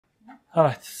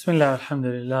Alright, Bismillah,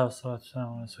 Alhamdulillah, wassalatu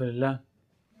wassalamu ala Rasulillah.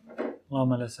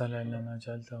 Allahumma la sahla illa ma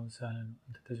ja'altahu sahlan, wa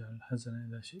anta taj'alul hazana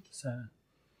idha shi'ta sahlan.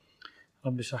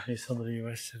 Rabbi shrah li sadri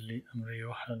wa yassir li amri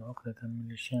wahlul 'uqdatan min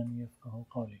lisani yafqahu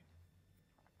qawli.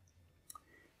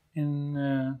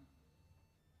 In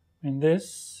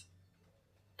this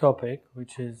topic,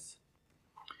 which is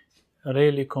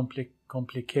really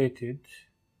complicated,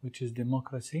 which is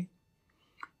democracy,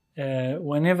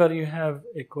 whenever you have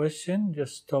a question,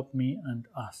 just stop me and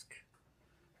ask.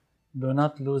 Do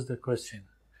not lose the question.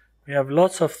 We have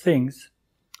lots of things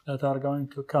that are going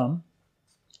to come.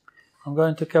 I'm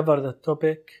going to cover the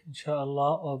topic,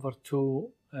 inshallah, over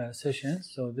two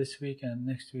sessions, so this week and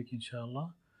next week,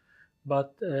 inshallah.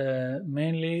 But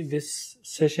mainly this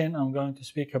session, I'm going to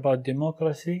speak about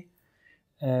democracy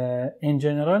in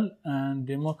general, and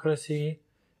democracy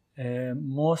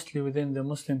mostly within the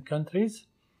Muslim countries.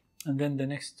 And then the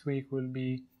next week will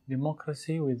be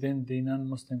democracy within the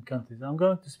non-Muslim countries. I'm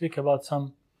going to speak about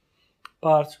some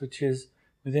parts which is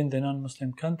within the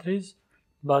non-Muslim countries,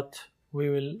 but we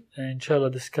will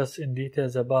inshallah discuss in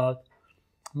details about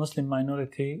Muslim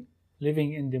minority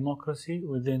living in democracy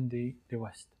within the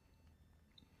West.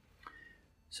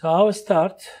 So I will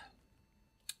start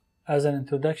as an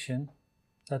introduction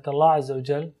that Allah Azza wa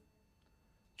Jal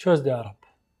chose the Arab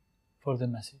for the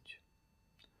message.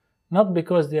 Not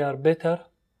because they are better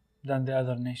than the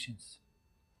other nations,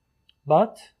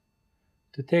 but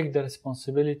to take the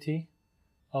responsibility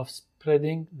of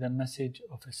spreading the message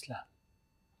of Islam.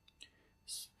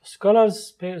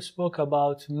 Scholars spoke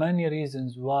about many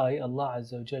reasons why Allah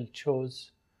Azza wa Jal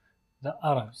chose the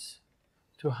Arabs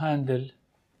to handle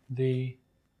the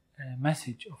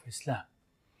message of Islam.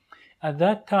 At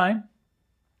that time,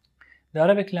 the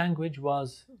Arabic language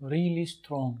was really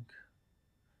strong,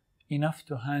 enough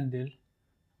to handle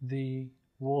the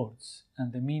words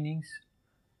and the meanings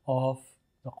of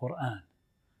the Quran.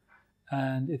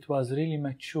 And it was really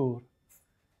mature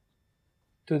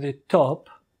to the top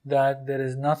that there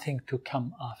is nothing to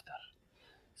come after.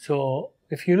 So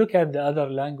if you look at the other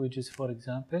languages, for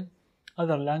example,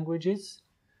 other languages,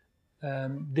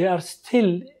 they are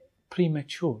still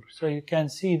premature. So you can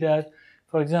see that,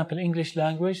 for example, English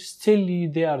language, still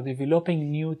they are developing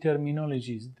new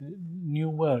terminologies, new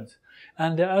words,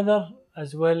 and the other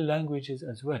as well, languages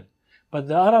as well. But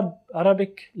the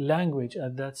Arabic language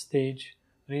at that stage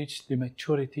reached the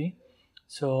maturity,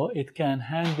 so it can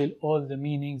handle all the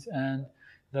meanings and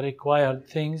the required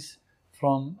things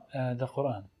from the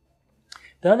Quran.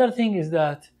 The other thing is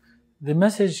that the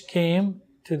message came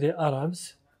to the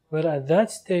Arabs, where at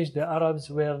that stage the Arabs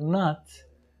were not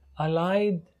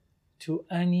allied to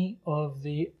any of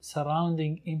the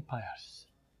surrounding empires.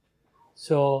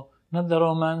 So not the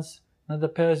Romans, not the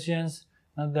Persians,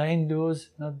 not the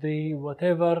Hindus, not the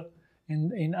whatever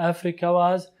in Africa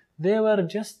was, they were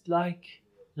just like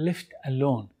left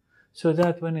alone. So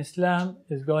that when Islam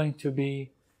is going to be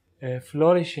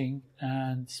flourishing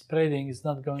and spreading, it's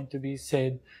not going to be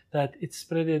said that it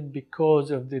spread because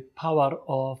of the power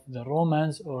of the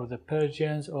Romans or the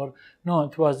Persians, or no,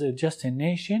 it was just a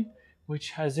nation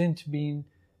which hasn't been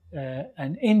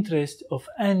an interest of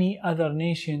any other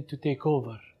nation to take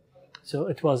over. So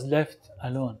it was left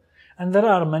alone. And there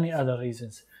are many other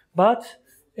reasons. But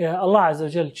Allah Azza wa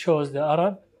Jal chose the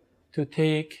Arab to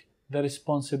take the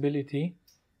responsibility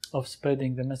of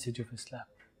spreading the message of Islam.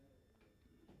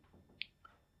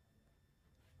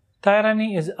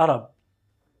 Tyranny is Arab.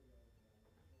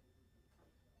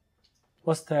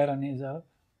 What's tyranny is Arab?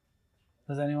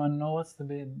 Does anyone know what's the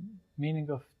meaning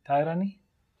of tyranny?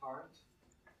 Tyrant.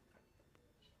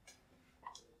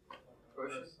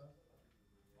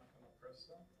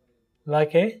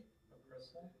 Like a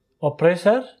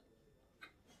oppressor?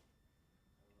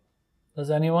 Does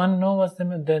anyone know what's the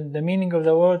meaning of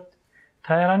the word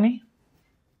tyranny?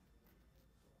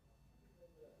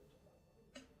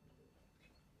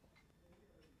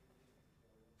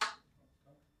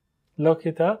 Look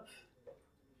it up.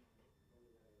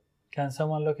 Can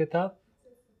someone look it up?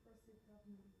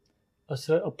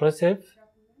 Oppressive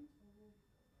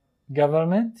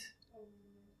government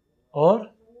or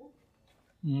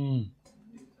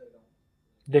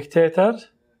dictator.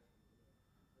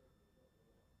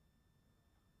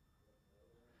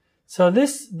 So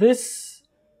this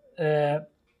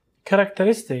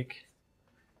characteristic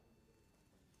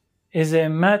is a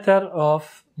matter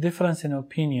of difference in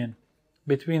opinion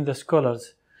between the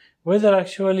scholars, whether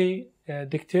actually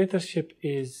dictatorship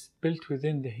is built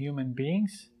within the human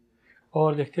beings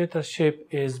or dictatorship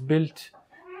is built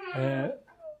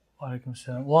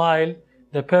while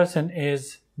the person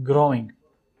is growing.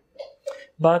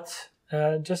 But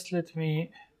just let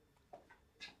me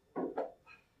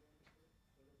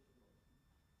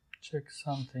check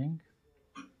something.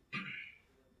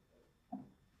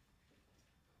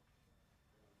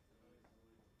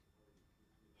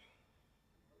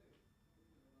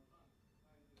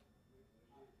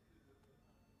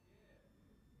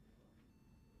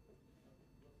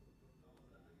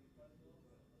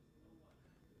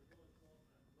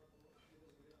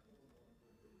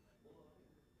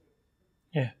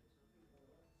 Yeah.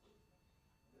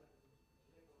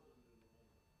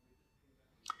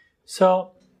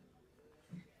 So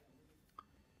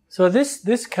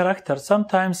this character,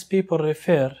 sometimes people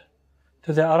refer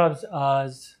to the Arabs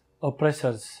as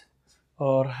oppressors,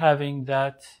 or having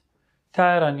that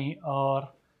tyranny, or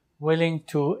willing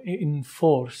to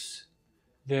enforce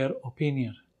their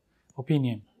opinion.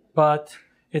 But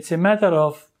it's a matter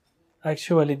of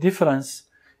actually difference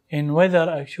in whether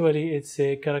actually it's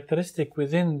a characteristic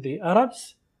within the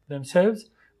Arabs themselves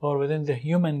or within the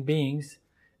human beings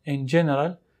in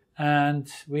general. And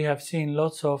we have seen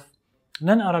lots of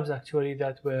non-Arabs actually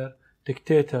that were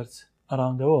dictators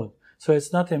around the world. So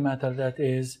it's not a matter that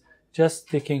is just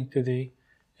sticking to the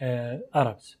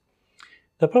Arabs.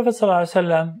 The Prophet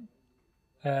ﷺ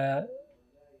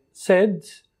said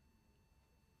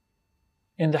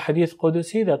in the Hadith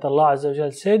Qudusi that Allah Azza wa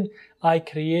Jal said, I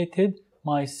created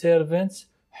my servants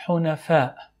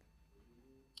hunafa,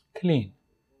 clean.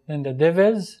 Then the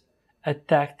devils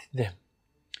attacked them.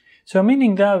 So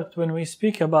meaning that when we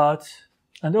speak about,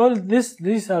 and all this,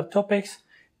 these are topics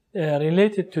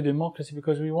related to democracy,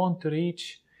 because we want to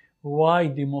reach why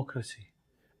democracy,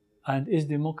 and is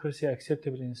democracy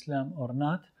acceptable in Islam or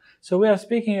not. So we are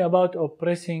speaking about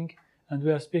oppressing, and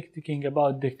we are speaking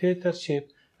about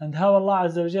dictatorship, and how Allah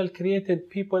Azza wa Jal created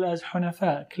people as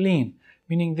hunafa, clean,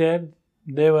 meaning that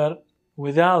they were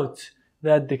without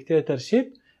that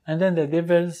dictatorship, and then the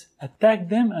devils attacked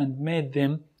them and made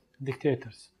them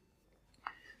dictators.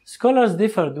 Scholars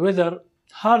differed whether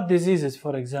heart diseases,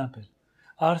 for example,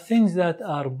 are things that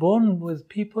are born with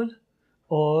people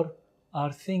or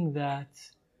are things that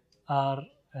are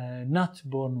not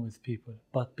born with people,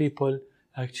 but people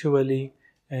actually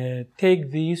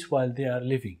take these while they are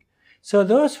living. So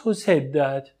those who said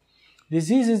that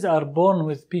diseases are born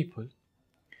with people,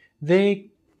 they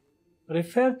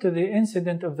refer to the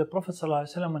incident of the Prophet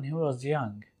ﷺ when he was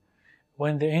young,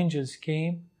 when the angels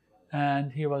came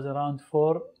and he was around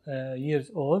 4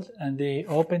 years old, and they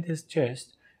opened his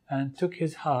chest and took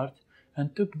his heart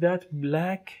and took that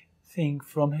black thing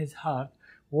from his heart,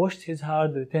 washed his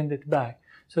heart, returned it back.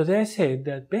 So they said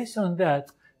that based on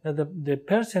that the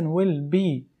person will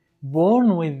be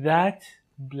born with that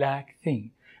black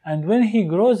thing, and when he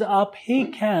grows up he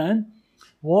can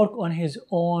work on his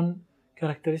own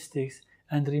characteristics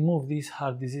and remove these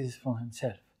heart diseases from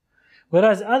himself.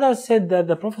 Whereas others said that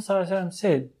the Prophet ﷺ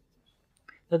said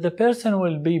that the person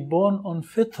will be born on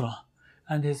fitrah,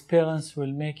 and his parents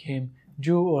will make him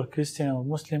Jew or Christian or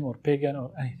Muslim or pagan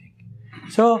or anything.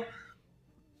 So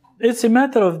it's a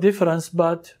matter of difference,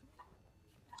 but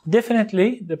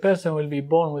definitely the person will be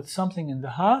born with something in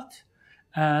the heart,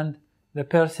 and the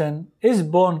person is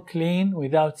born clean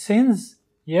without sins,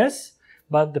 yes,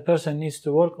 but the person needs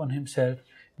to work on himself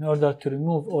in order to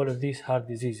remove all of these heart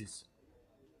diseases.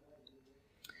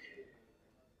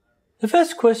 The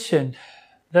first question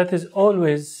that is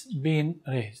always being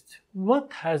raised: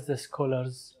 what has the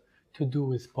scholars to do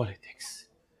with politics?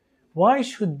 Why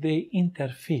should they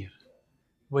interfere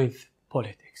with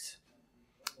politics?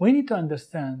 We need to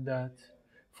understand that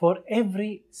for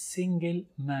every single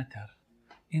matter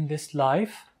in this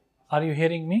life, are you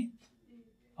hearing me?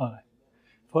 All right.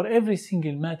 For every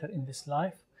single matter in this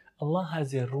life, Allah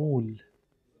has a rule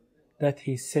that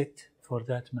He set for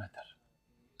that matter.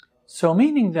 So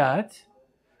meaning that,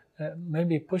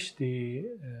 maybe push the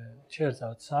chairs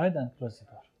outside and close the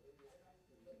door.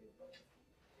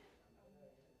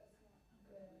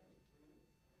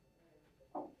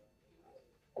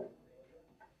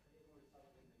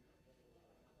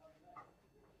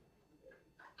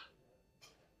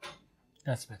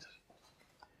 That's better.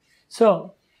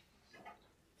 So,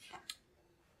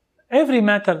 every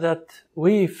matter that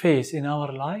we face in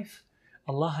our life,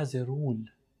 Allah has a rule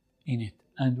in it.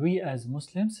 And we as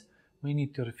Muslims, we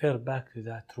need to refer back to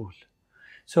that rule.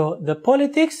 So, the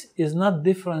politics is not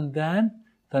different than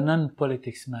the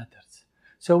non-politics matters.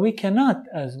 So, we cannot,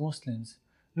 as Muslims,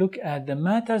 look at the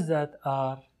matters that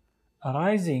are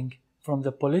arising from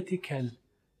the political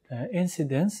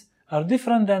incidents are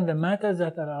different than the matters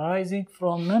that are arising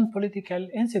from non-political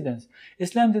incidents.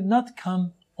 Islam did not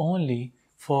come only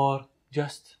for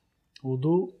just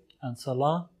wudu and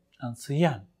salah and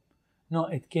siyam. No,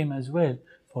 it came as well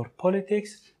for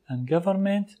politics and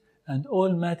government and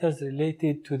all matters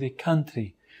related to the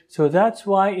country. So that's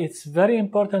why it's very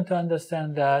important to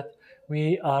understand that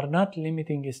we are not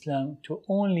limiting Islam to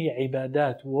only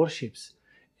ibadat, worships.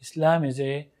 Islam is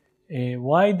a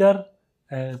wider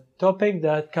topic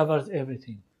that covers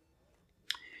everything.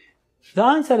 The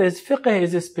answer is fiqh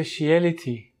is a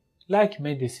speciality like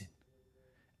medicine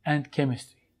and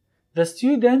chemistry. The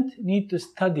student needs to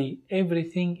study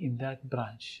everything in that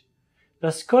branch.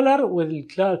 The scholar will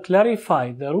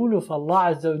clarify the rule of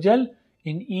Allah Azza wa Jal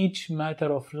in each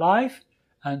matter of life,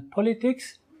 and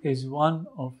politics is one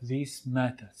of these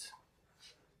matters.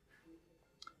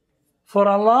 For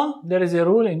Allah, there is a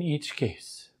rule in each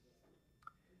case.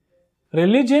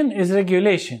 Religion is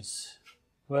regulations,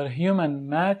 where human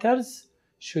matters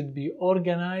should be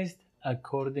organized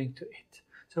according to it.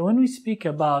 So when we speak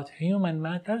about human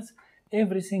matters,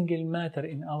 every single matter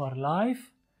in our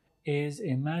life is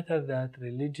a matter that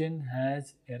religion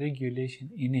has a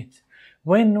regulation in it.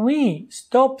 When we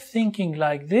stop thinking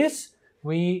like this,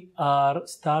 we are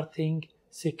starting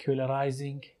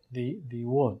secularizing the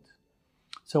world.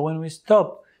 So when we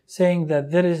stop saying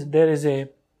that there is a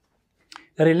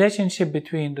relationship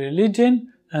between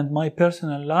religion and my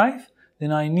personal life,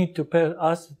 then I need to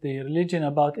ask the religion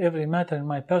about every matter in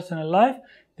my personal life,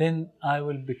 then I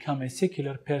will become a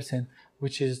secular person,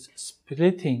 which is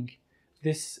splitting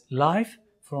this life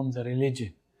from the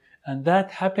religion. And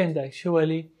that happened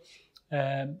actually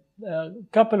a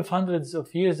couple of hundreds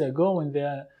of years ago when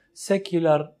the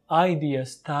secular idea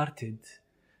started,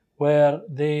 where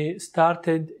they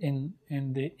started in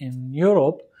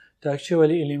Europe to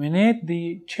actually eliminate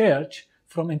the church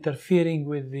from interfering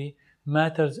with the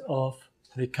matters of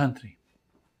the country.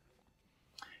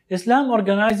 Islam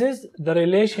organizes the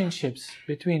relationships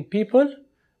between people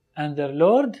and their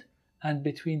Lord and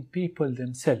between people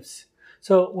themselves.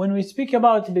 So when we speak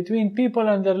about between people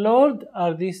and their Lord,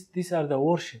 these are the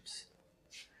worships.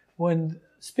 When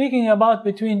speaking about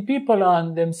between people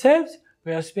and themselves,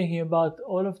 we are speaking about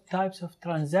all of types of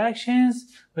transactions,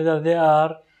 whether they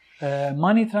are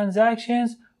money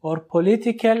transactions or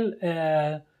political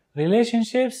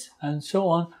relationships and so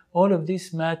on. All of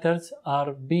these matters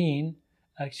are being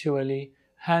actually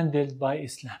handled by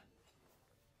Islam.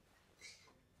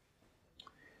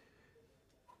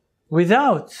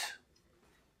 Without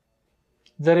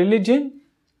the religion,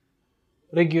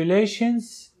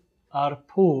 regulations are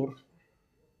poor.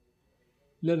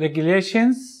 The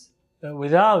regulations,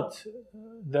 without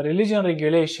the religion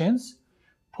regulations,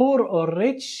 poor or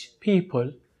rich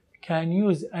people can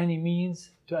use any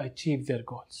means to achieve their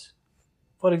goals.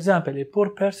 For example, a poor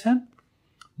person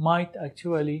might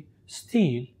actually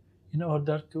steal in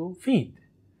order to feed.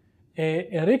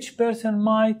 A rich person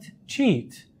might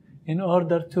cheat in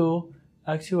order to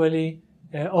actually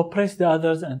oppress the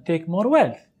others and take more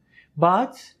wealth.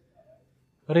 But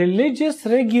religious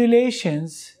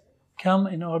regulations come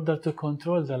in order to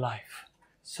control the life.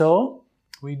 So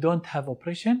we don't have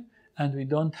oppression and we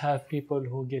don't have people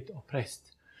who get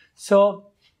oppressed. So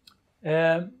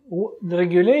the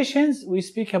regulations, we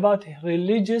speak about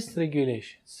religious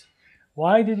regulations.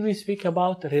 Why did we speak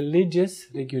about religious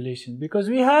regulations? Because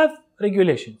we have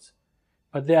regulations,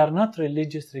 but they are not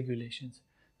religious regulations.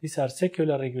 These are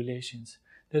secular regulations.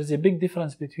 There is a big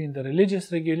difference between the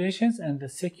religious regulations and the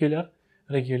secular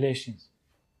regulations.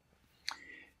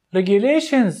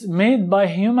 Regulations made by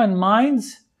human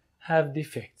minds have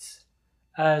defects,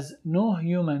 as no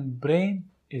human brain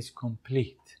is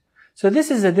complete. So this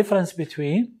is the difference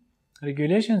between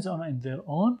regulations on their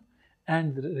own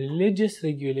and religious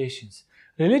regulations.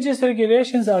 Religious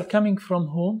regulations are coming from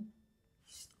whom?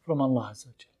 From Allah Azza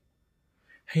wa Jalla.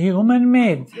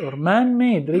 Human-made or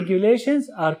man-made regulations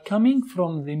are coming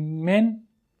from the men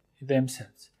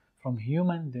themselves, from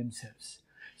human themselves.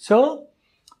 So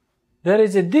there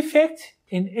is a defect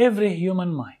in every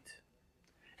human mind.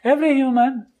 Every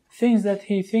human thinks that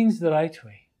he thinks the right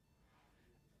way,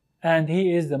 and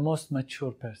he is the most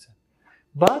mature person.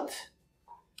 But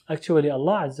actually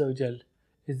Allah Azza wa Jal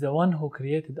is the one who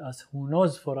created us, who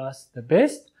knows for us the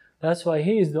best. That's why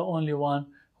he is the only one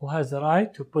who has the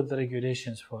right to put the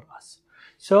regulations for us.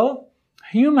 So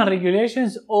human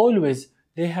regulations always,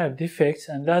 they have defects,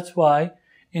 and that's why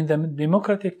in the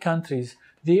democratic countries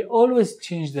they always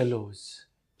change the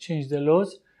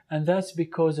laws, and that's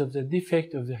because of the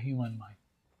defect of the human mind.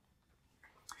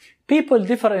 People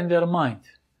differ in their mind,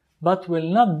 but will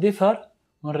not differ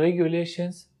when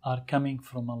regulations are coming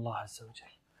from Allah Azza wa Jal.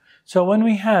 So when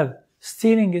we have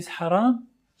stealing is haram,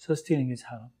 so stealing is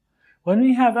haram. When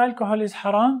we have alcohol is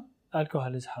haram,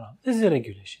 alcohol is haram. This is a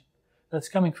regulation that's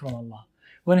coming from Allah.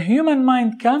 When human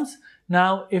mind comes,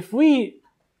 now if we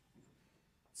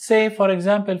say, for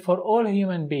example, for all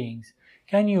human beings,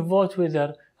 can you vote whether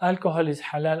alcohol is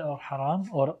halal or haram,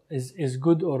 or is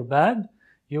good or bad?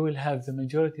 You will have the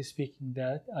majority speaking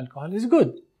that alcohol is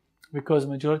good, because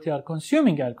majority are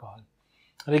consuming alcohol,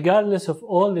 regardless of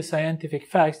all the scientific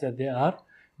facts that they are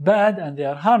bad and they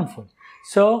are harmful.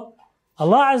 So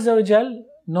Allah Azza wa Jal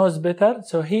knows better,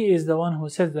 so He is the one who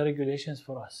sets the regulations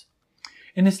for us.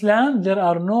 In Islam, there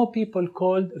are no people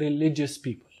called religious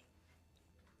people.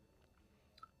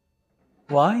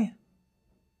 Why?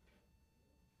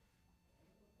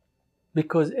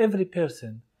 Because every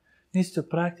person needs to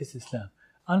practice Islam.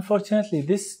 Unfortunately,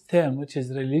 this term, which is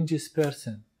religious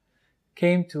person,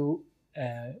 came to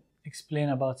explain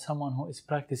about someone who is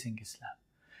practicing Islam.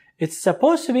 It's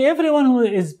supposed to be everyone who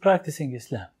is practicing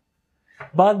Islam.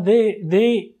 But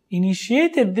they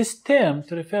initiated this term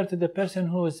to refer to the person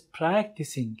who is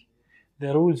practicing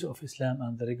the rules of Islam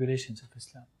and the regulations of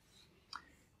Islam.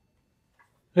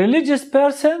 Religious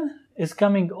person is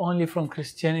coming only from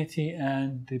Christianity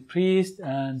and the priests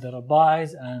and the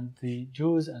rabbis and the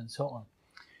Jews and so on.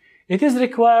 It is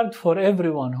required for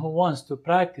everyone who wants to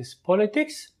practice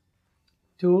politics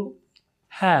to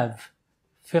have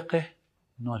fiqh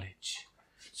knowledge.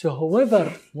 So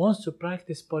whoever wants to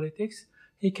practice politics,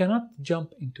 he cannot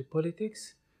jump into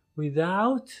politics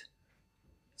without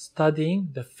studying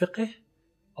the fiqh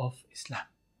of Islam.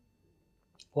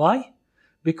 Why?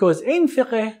 Because in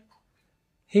fiqh,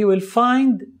 he will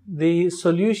find the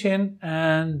solution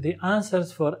and the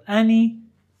answers for any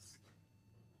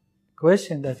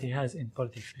question that he has in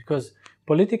politics, because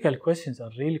political questions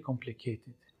are really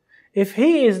complicated. If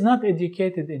he is not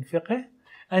educated in fiqh,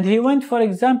 and he went, for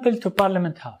example, to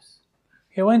Parliament House,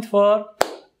 he went for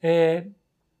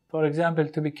example,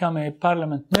 to become a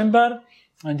parliament member,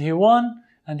 and he won,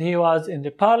 and he was in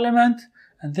the parliament,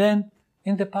 and then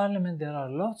in the parliament there are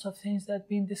lots of things that have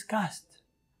been discussed.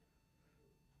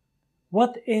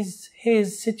 What is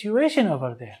his situation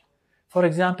over there? For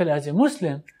example, as a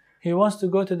Muslim, he wants to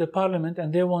go to the parliament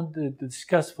and they want to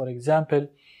discuss, for example,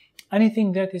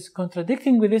 anything that is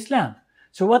contradicting with Islam.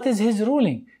 So what is his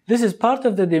ruling? This is part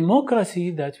of the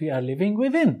democracy that we are living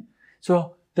within.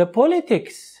 So the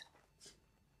politics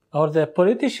or the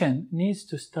politician needs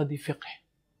to study fiqh.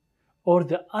 Or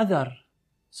the other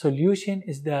solution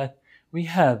is that we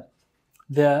have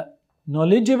the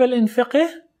knowledgeable in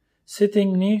fiqh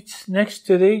sitting next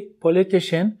to the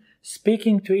politician,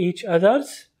 speaking to each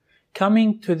others,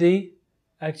 coming to the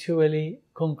actually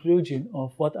conclusion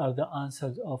of what are the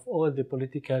answers of all the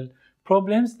political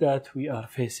problems that we are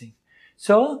facing.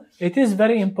 So it is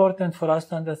very important for us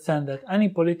to understand that any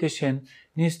politician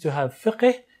needs to have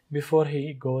fiqh before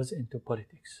he goes into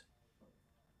politics.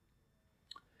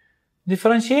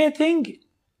 Differentiating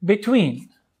between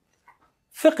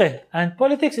fiqh and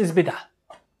politics is bid'ah.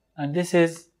 And this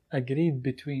is agreed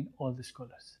between all the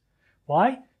scholars.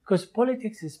 Why? Because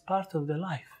politics is part of the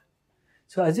life.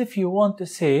 So as if you want to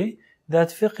say that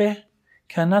fiqh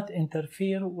cannot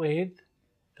interfere with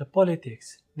the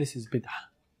politics. This is bid'ah.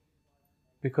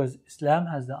 Because Islam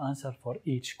has the answer for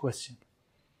each question.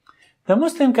 The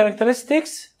Muslim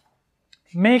characteristics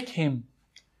make him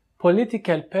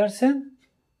political person,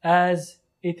 as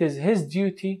it is his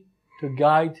duty to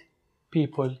guide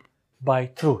people by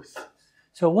truth.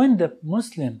 So when the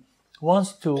Muslim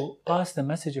wants to pass the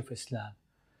message of Islam,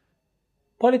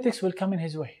 politics will come in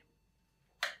his way.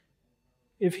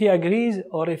 If he agrees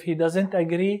or if he doesn't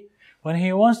agree, when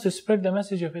he wants to spread the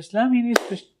message of Islam, he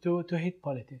needs to hit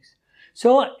politics.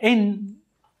 So in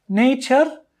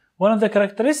nature, one of the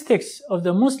characteristics of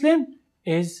the Muslim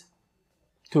is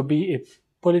to be a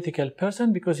political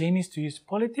person, because he needs to use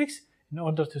politics in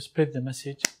order to spread the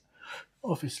message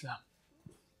of Islam.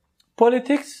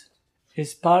 Politics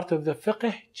is part of the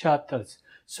fiqh chapters.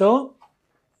 So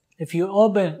if you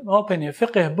open a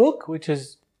fiqh book,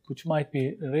 which might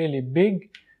be really big,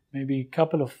 maybe a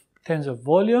couple of tens of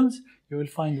volumes, you will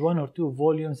find 1 or 2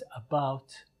 volumes about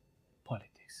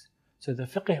politics. So the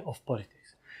fiqh of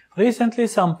politics. Recently,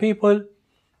 some people,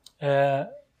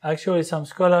 actually some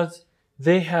scholars,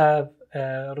 they have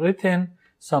written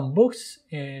some books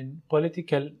in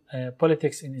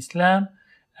politics in Islam,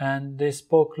 and they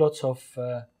spoke lots of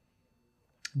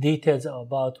details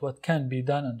about what can be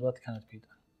done and what cannot be done.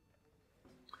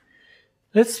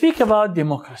 Let's speak about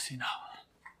democracy now.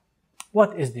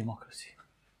 What is democracy?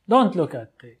 Don't look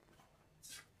at it.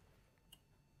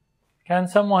 Can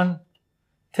someone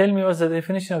tell me what's the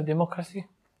definition of democracy?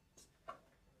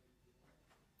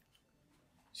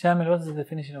 Shamil, what's the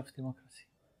definition of democracy?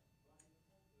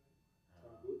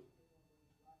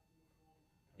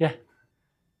 Yeah.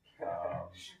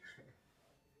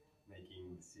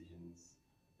 Making decisions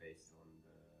based on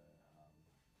the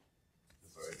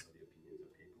votes or the opinions of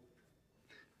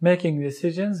making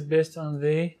decisions based on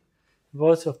the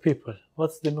votes of people.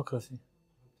 What's democracy?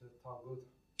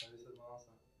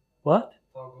 What?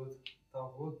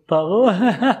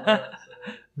 Taghut.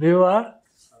 Beware.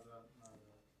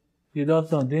 You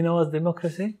don't know. Do you know what's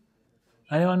democracy?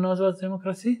 Anyone knows what's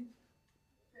democracy?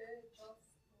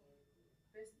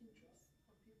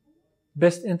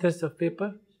 Best interest of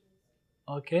people.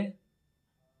 Okay.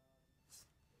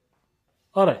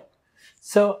 All right.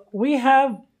 So we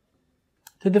have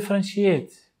to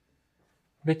differentiate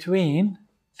between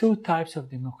two types of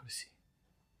democracy.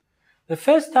 The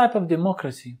first type of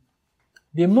democracy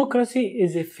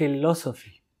is a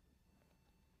philosophy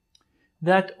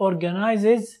that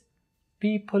organizes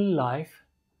people's life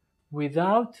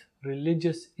without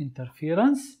religious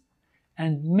interference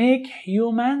and make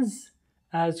humans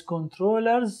as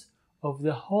controllers of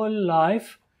the whole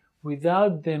life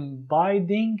without them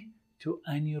binding to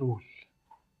any rule,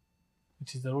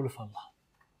 which is the rule of Allah.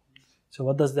 So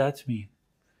what does that mean?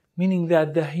 Meaning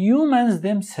that the humans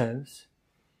themselves,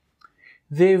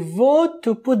 they vote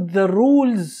to put the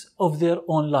rules of their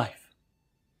own life.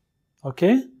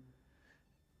 Okay?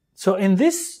 So in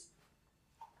this,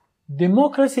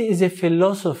 democracy is a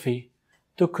philosophy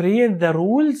to create the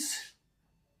rules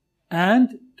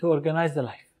and to organize the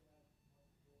life.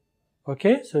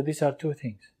 Okay? So these are two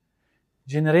things.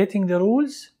 Generating the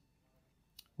rules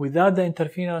without the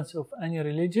interference of any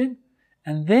religion,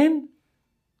 and then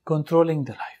controlling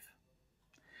the life.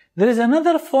 There is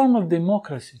another form of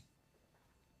democracy,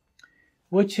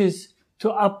 which is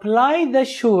to apply the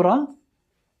shura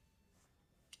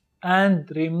and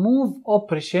remove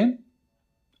oppression.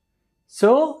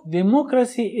 So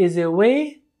democracy is a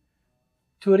way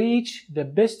to reach the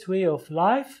best way of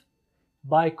life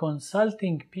by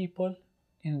consulting people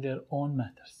in their own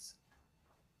matters.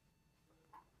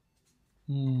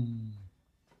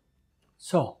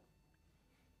 So,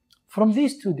 from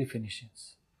these two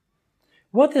definitions,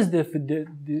 what is the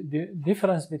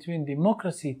difference between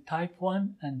democracy type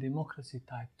 1 and democracy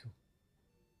type 2?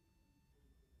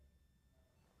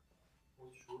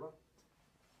 What's shura?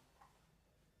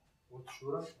 What's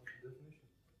shura? What's the definition?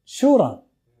 Shura.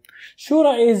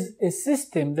 Shura is a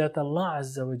system that Allah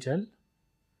Azza wa Jal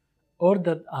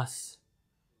ordered us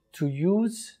to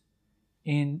use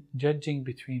in judging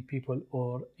between people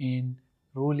or in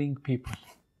ruling people.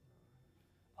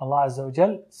 Allah Azza wa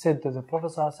Jal said to the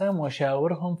Prophet ﷺ,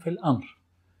 وَشَاوِرْهُمْ فِي الْأَمْرِ,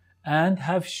 and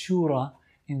have shura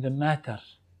in the matter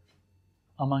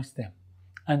amongst them.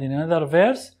 And in another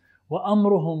verse,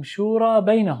 وَأَمْرُهُمْ شُورَى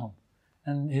بَيْنَهُمْ,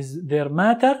 and their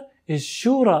matter is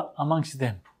shura amongst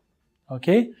them.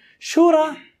 Okay?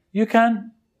 Shura, we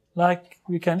can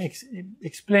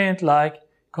explain it like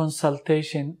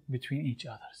consultation between each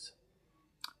others.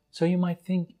 So you might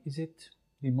think, is it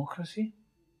democracy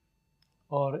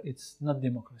or it's not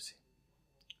democracy?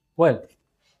 Well,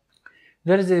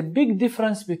 there is a big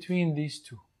difference between these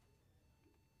two.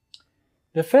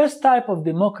 The first type of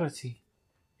democracy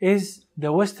is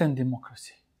the Western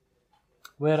democracy,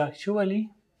 where actually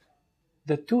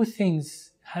the two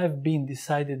things have been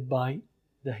decided by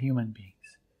the human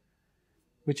beings,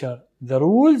 which are the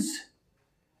rules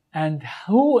and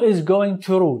who is going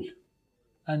to rule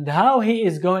and how he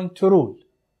is going to rule.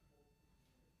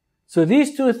 So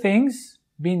these two things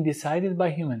being decided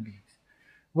by human beings.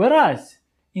 Whereas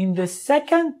in the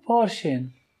second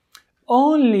portion,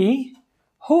 only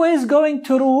who is going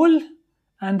to rule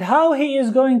and how he is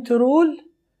going to rule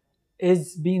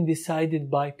is being decided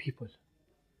by people.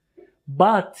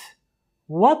 But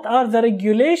what are the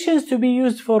regulations to be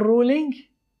used for ruling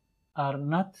are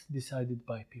not decided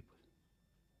by people.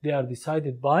 They are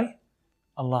decided by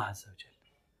Allah Azza wa Jalla.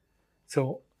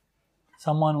 So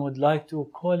someone would like to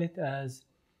call it as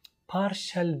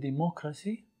partial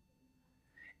democracy.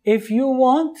 If you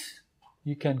want,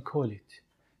 you can call it.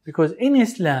 Because in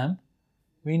Islam,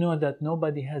 we know that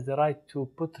nobody has the right to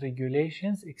put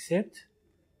regulations except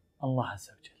Allah Azza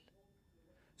wa Jalla.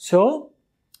 So,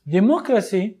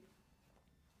 democracy,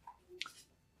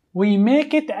 we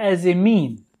make it as a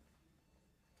mean,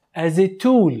 as a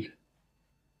tool.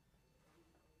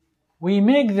 We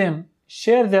make them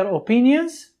share their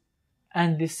opinions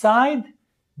and decide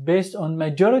based on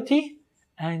majority,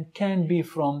 and can be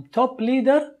from top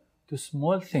leader to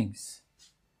small things.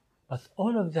 But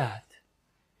all of that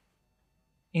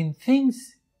in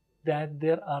things that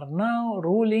there are now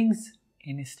rulings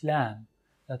in Islam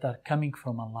that are coming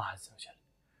from Allah Azza wa Jalla.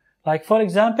 Like for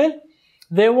example,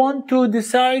 they want to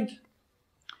decide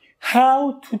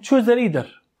how to choose a leader.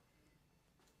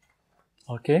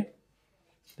 Okay,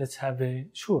 let's have a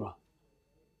shura.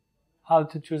 How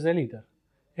to choose a leader.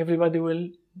 Everybody will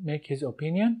make his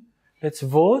opinion. Let's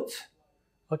vote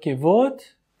Okay,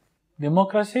 vote,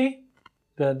 democracy,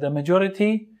 the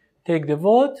majority take the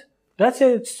vote. That's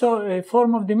a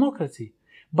form of democracy.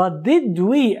 But did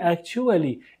we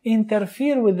actually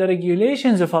interfere with the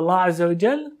regulations of Allah Azza wa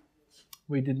Jal?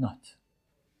 We did not.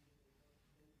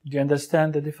 Do you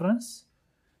understand the difference?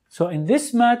 So in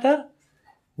this matter,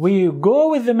 we go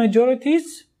with the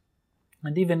majorities,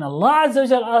 and even Allah Azza wa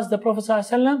Jal asked the Prophet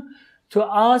ﷺ to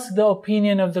ask the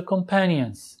opinion of the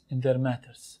companions in their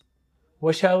matters.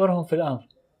 وَشَاوِرْهُمْ فِي الْأَمْرِ.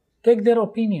 Take their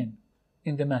opinion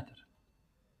in the matter.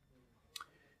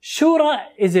 Shura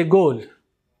is a goal.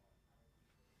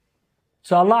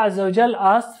 So Allah Azza wa Jal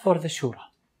asked for the shura.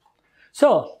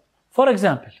 So, for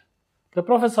example, the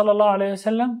Prophet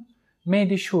ﷺ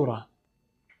made a shura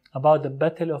about the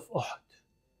battle of Uhud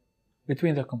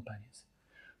between the companions.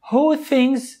 Who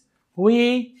thinks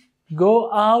we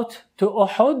go out to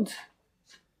Uhud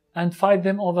and fight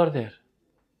them over there?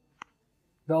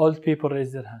 The old people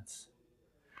raise their hands.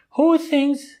 Who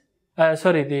thinks,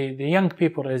 the young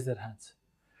people raise their hands.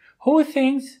 Who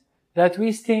thinks that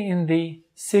we stay in the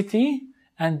city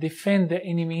and defend the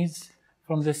enemies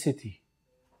from the city?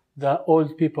 The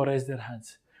old people raise their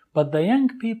hands. But the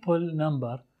young people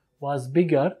number was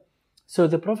bigger, so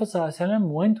the Prophet ﷺ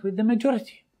went with the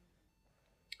majority.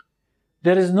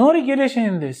 There is no regulation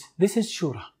in this. This is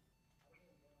shura.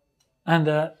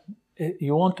 And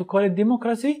you want to call it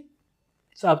democracy?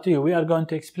 It's up to you. We are going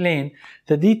to explain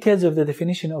the details of the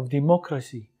definition of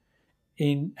democracy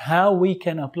in how we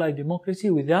can apply democracy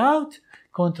without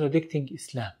contradicting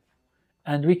Islam.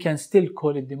 And we can still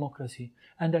call it democracy.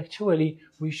 And actually,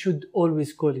 we should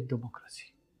always call it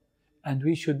democracy. And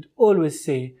we should always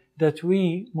say that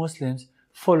we Muslims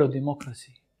follow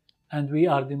democracy. And we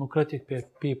are democratic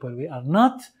people. We are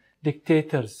not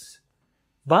dictators.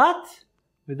 But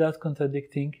without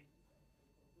contradicting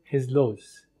his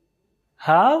laws.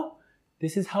 How?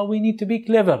 This is how we need to be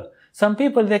clever. Some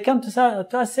people, they come to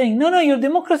us saying, no, your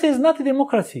democracy is not a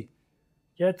democracy.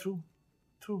 Yeah, true.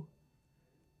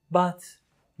 But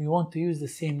we want to use the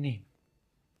same name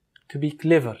to be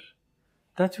clever.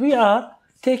 That we are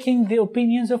taking the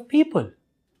opinions of people.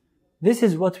 This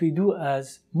is what we do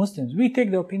as Muslims. We take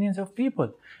the opinions of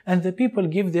people. And the people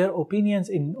give their opinions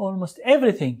in almost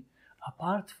everything,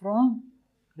 apart from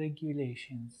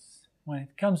regulations. When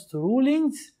it comes to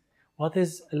rulings, what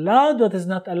is allowed, what is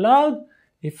not allowed,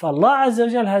 if Allah Azza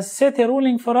wa Jal has set a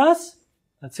ruling for us,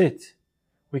 that's it.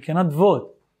 We cannot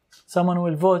vote. Someone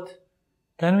will vote.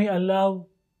 Can we allow,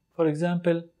 for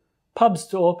example, pubs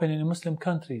to open in Muslim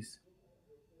countries?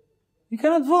 You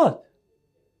cannot vote.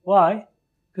 Why?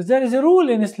 Because there is a rule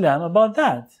in Islam about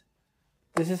that.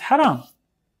 This is haram.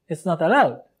 It's not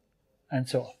allowed. And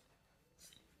so on.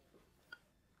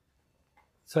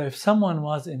 So if someone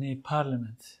was in a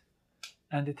parliament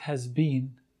and it has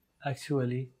been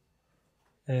actually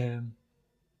a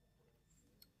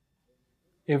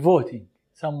voting,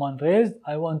 someone raised,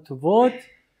 I want to vote,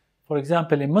 for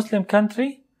example, in Muslim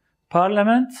country,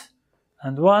 parliament,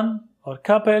 and one or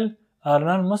couple are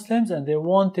non-Muslims and they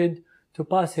wanted to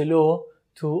pass a law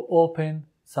to open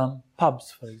some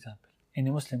pubs, for example, in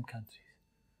a Muslim country.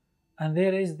 And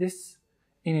there is this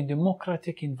in a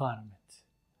democratic environment.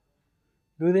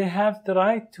 Do they have the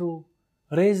right to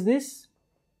raise this?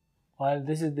 Well,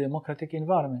 this is the democratic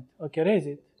environment. Okay, raise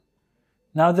it.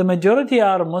 Now the majority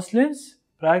are Muslims,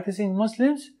 practicing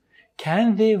Muslims.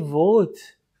 Can they vote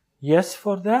yes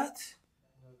for that?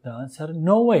 The answer,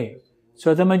 no way.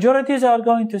 So the majorities are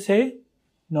going to say,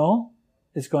 no,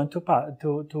 it's going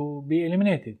to be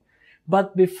eliminated.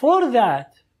 But before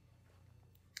that,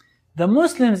 the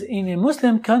Muslims in a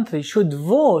Muslim country should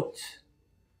vote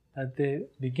at the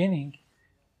beginning.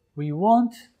 We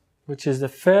want, which is the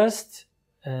first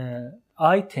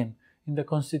item in the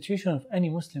constitution of any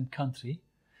Muslim country,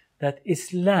 that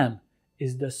Islam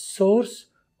is the source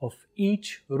of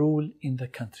each rule in the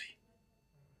country.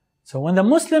 So when the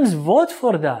Muslims vote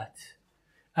for that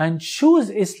and choose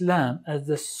Islam as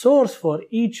the source for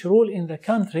each rule in the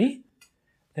country,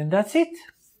 then that's it.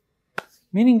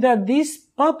 Meaning that these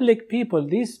public people,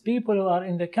 these people who are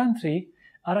in the country,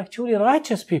 are actually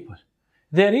righteous people.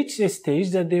 They reach a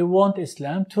stage that they want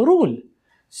Islam to rule.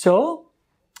 So,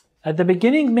 at the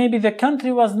beginning, maybe the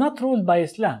country was not ruled by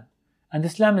Islam. And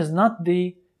Islam is not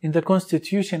in the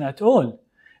constitution at all.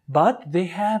 But they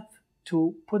have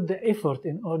to put the effort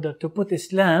in order to put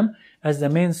Islam as the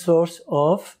main source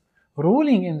of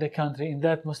ruling in the country, in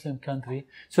that Muslim country.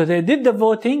 So they did the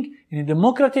voting in a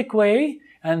democratic way,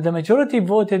 and the majority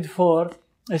voted for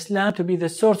Islam to be the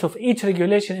source of each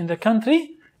regulation in the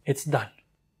country. It's done.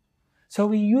 So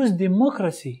we use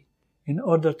democracy in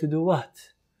order to do what?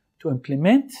 To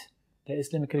implement the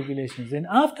Islamic regulations. Then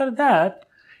after that,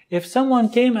 if someone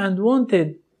came and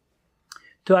wanted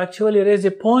to actually raise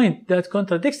a point that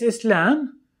contradicts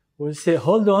Islam, we'll say,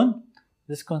 hold on,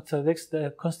 this contradicts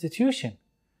the Constitution.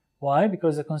 Why?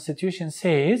 Because the Constitution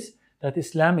says that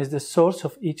Islam is the source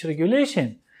of each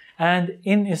regulation. And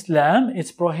in Islam,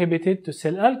 it's prohibited to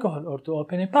sell alcohol or to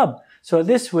open a pub. So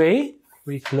this way,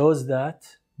 we close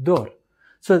that door.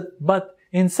 So, but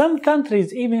in some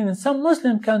countries, even in some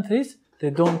Muslim countries,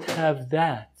 they don't have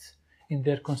that in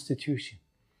their constitution.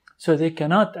 So they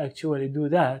cannot actually do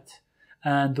that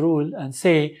and rule and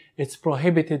say it's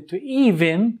prohibited to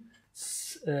even,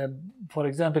 for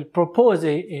example, propose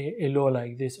a law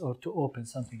like this or to open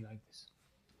something like this.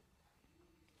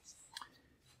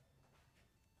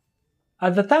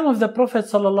 At the time of the Prophet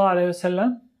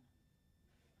ﷺ,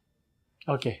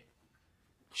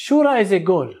 Shura is a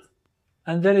goal,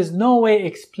 and there is no way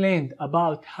explained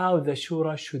about how the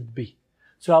Shura should be.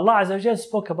 So Allah Azza wa Jalla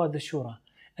spoke about the Shura,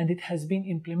 and it has been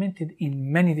implemented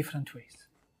in many different ways.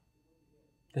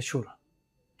 The Shura.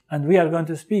 And we are going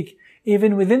to speak,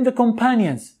 even within the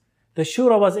companions, the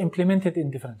Shura was implemented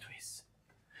in different ways.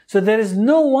 So there is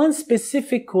no one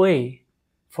specific way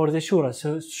for the Shura.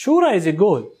 So Shura is a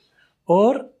goal,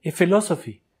 or a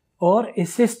philosophy, or a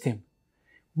system.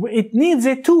 It needs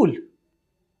a tool.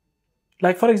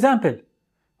 Like, for example,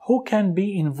 who can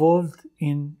be involved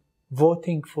in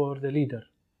voting for the leader?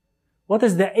 What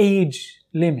is the age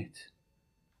limit?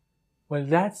 Well,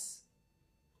 that's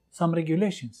some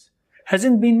regulations.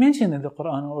 Hasn't been mentioned in the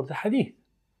Quran or the Hadith.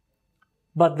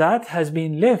 But that has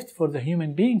been left for the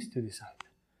human beings to decide.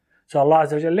 So Allah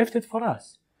Azza wa Jalla left it for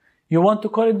us. You want to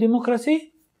call it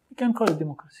democracy? You can call it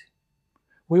democracy.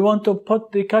 We want to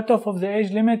put the cutoff of the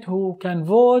age limit, who can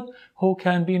vote, who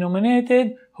can be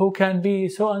nominated, who can be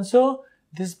so and so.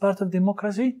 This is part of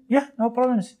democracy. Yeah, no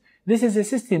problems. This is a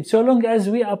system. So long as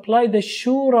we apply the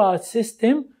Shura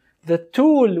system, the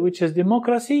tool which is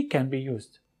democracy can be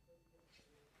used.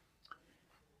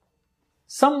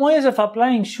 Some ways of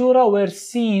applying Shura were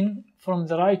seen from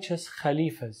the righteous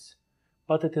Khalifas,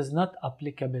 but it is not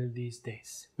applicable these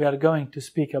days. We are going to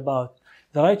speak about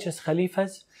the righteous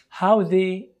Khalifas, how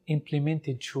they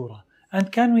implemented Shura.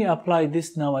 And can we apply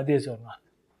this nowadays or not?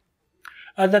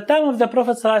 At the time of the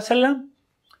Prophet ﷺ,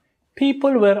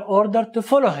 people were ordered to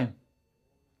follow him.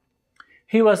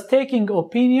 He was taking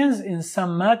opinions in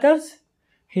some matters.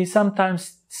 He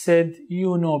sometimes said,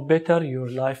 you know better, your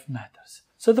life matters.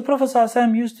 So the Prophet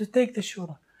ﷺ used to take the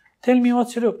Shura. Tell me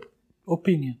what's your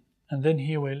opinion. And then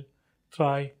he will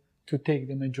try to take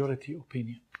the majority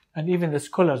opinion. And even the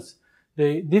scholars,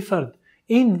 they differed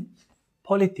in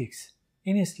politics,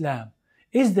 in Islam.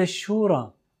 Is the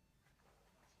Shura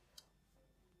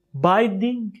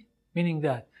binding? Meaning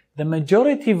that the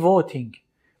majority voting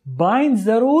binds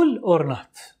the rule or not?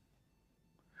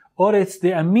 Or it's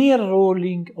the Amir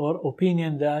ruling or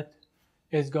opinion that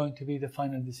is going to be the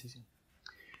final decision.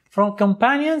 From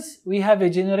companions, we have a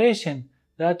generation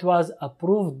that was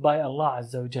approved by Allah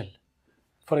Azza wa Jal.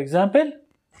 For example,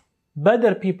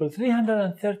 Badr people,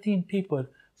 313 people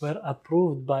were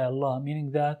approved by Allah,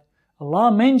 meaning that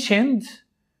Allah mentioned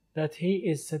that He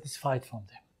is satisfied from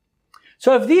them.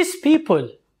 So if these people,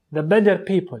 the Badr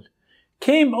people,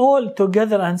 came all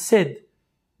together and said,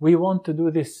 we want to do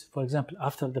this, for example,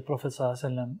 after the Prophet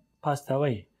ﷺ passed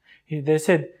away, they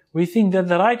said, we think that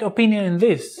the right opinion in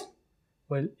this.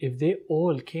 Well, if they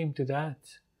all came to that,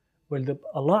 well,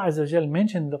 Allah Azza wa Jal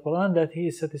mentioned in the Quran that He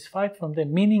is satisfied from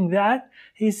them, meaning that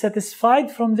He is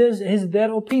satisfied from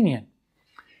their opinion.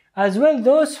 As well,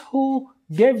 those who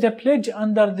gave the pledge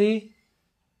under the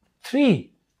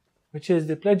tree, which is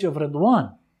the pledge of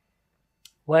Ridwan.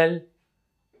 Well,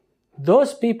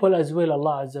 those people as well,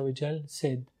 Allah Azza wa Jal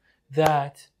said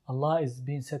that Allah is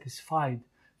being satisfied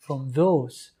from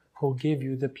those who gave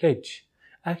you the pledge.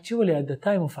 Actually, at the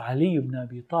time of Ali ibn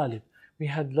Abi Talib, we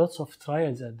had lots of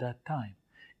trials at that time.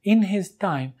 In his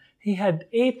time, he had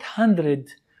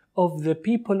 800 of the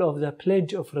people of the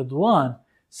pledge of Ridwan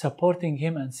supporting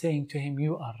him and saying to him,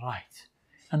 you are right.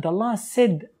 And Allah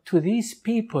said to these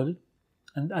people,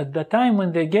 and at the time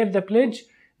when they gave the pledge,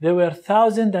 there were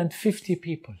 1,050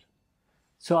 people.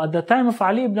 So at the time of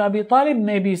Ali ibn Abi Talib,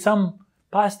 maybe some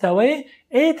passed away.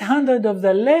 800 of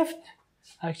the left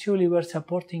actually were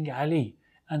supporting Ali.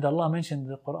 And Allah mentioned in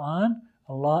the Quran,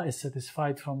 Allah is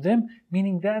satisfied from them,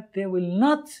 meaning that they will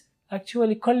not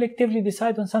actually collectively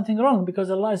decide on something wrong because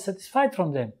Allah is satisfied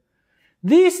from them.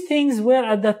 These things were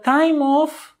at the time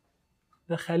of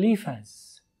the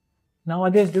Khalifas.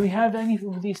 Nowadays, do we have any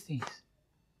of these things?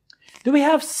 Do we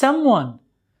have someone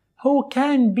who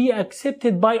can be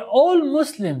accepted by all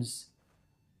Muslims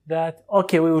that,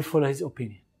 okay, we will follow his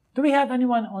opinion? Do we have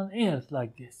anyone on earth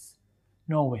like this?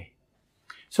 No way.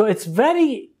 So it's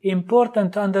very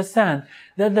important to understand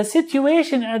that the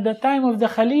situation at the time of the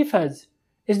Khalifas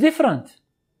is different.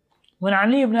 When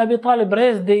Ali ibn Abi Talib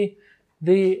raised the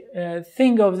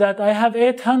thing of that, I have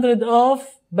 800 of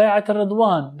Bay'at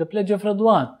al-Ridwan, the Pledge of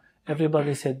Ridwan.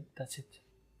 Everybody said, that's it,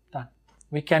 done.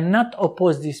 We cannot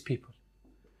oppose these people.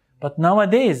 But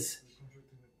nowadays,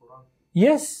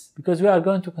 yes, because we are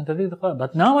going to contradict the Quran.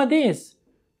 But nowadays,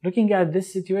 looking at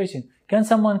this situation, can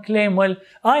someone claim, well,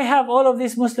 I have all of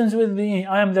these Muslims with me,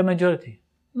 I am the majority?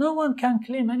 No one can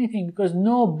claim anything because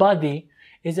nobody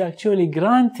is actually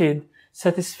granted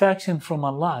satisfaction from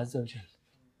Allah Azza wa Jal.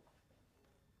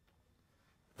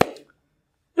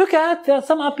 Look at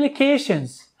some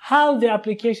applications, how the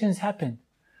applications happen.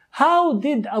 How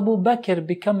did Abu Bakr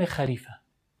become a Khalifa?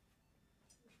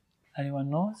 Anyone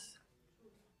knows?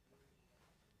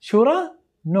 Shura?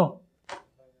 No.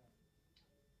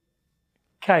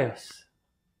 Chaos.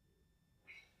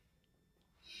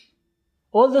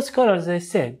 All the scholars, they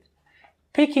said,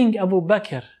 picking Abu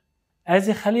Bakr as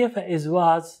a Khalifa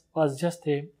was just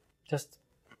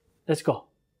let's go.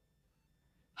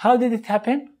 How did it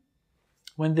happen?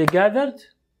 When they gathered,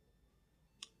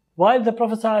 while the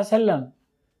Prophet ﷺ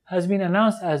has been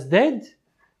announced as dead,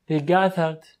 they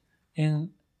gathered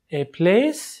in a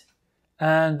place,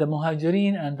 and the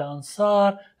Muhajirin and the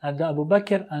Ansar and the Abu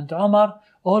Bakr and Umar,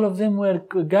 all of them were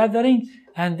gathering,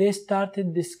 and they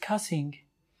started discussing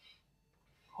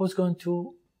who's going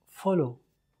to follow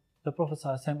the Prophet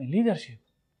ﷺ in leadership.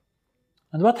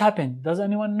 And what happened? Does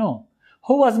anyone know?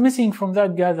 Who was missing from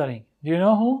that gathering? Do you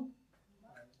know who?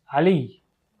 Ali.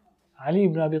 Ali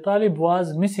ibn Abi Talib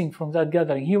was missing from that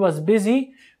gathering. He was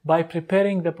busy by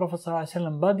preparing the Prophet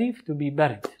ﷺ body to be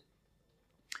buried.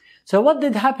 So what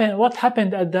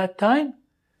happened at that time?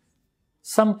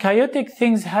 Some chaotic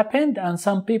things happened, and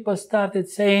some people started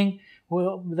saying,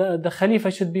 well, the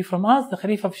Khalifa should be from us, the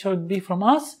Khalifa should be from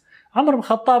us. Umar ibn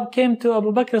Khattab came to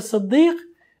Abu Bakr as-Siddiq,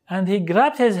 and he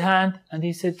grabbed his hand and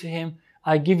he said to him,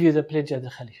 I give you the pledge as the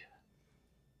Khalifa.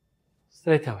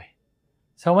 Straight away.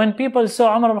 So when people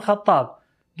saw Umar ibn Khattab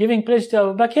giving pledge to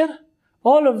Abu Bakr,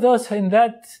 all of those in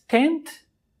that tent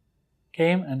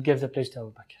came and gave the pledge to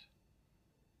Abu Bakr.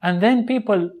 And then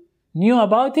people knew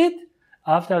about it.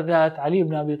 After that, Ali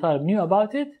ibn Abi Talib knew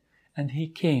about it, and he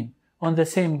came on the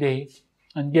same day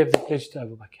and gave the pledge to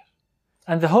Abu Bakr.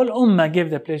 And the whole Ummah gave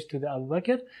the pledge to the Abu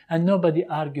Bakr, and nobody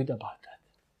argued about that.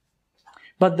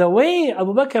 But the way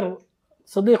Abu Bakr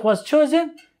Siddiq was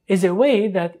chosen is a way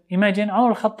that, imagine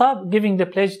Umar al-Khattab giving the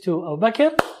pledge to Abu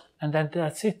Bakr, and then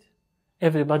that's it.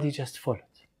 Everybody just followed.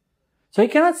 So you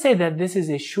cannot say that this is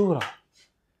a shura,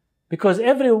 because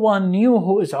everyone knew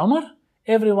who is Umar,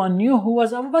 everyone knew who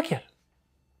was Abu Bakr.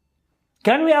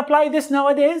 Can we apply this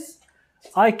nowadays?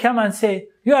 I come and say,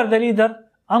 you are the leader,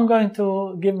 I'm going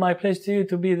to give my pledge to you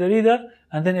to be the leader,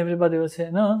 and then everybody will say,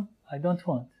 no, I don't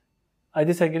want. I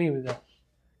disagree with that.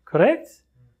 Correct?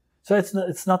 So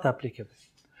it's not applicable.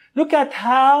 Look at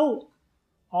how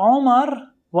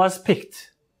Umar was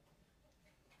picked.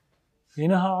 You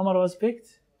know how Umar was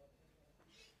picked?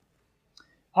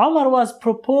 Umar was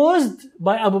proposed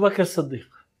by Abu Bakr Siddiq.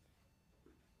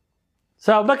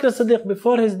 So Abu Bakr Siddiq,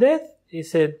 before his death, he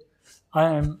said,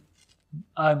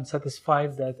 I'm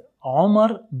satisfied that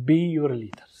Umar be your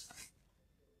leader.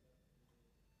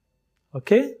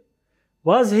 Okay?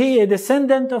 Was he a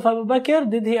descendant of Abu Bakr?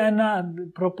 Did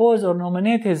he propose or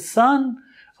nominate his son?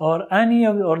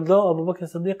 Although Abu Bakr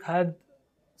Siddiq had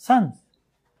sons.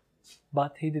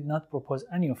 But he did not propose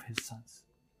any of his sons.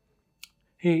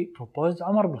 He proposed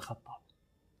Umar ibn Khattab.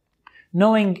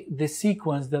 Knowing the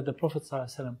sequence that the Prophet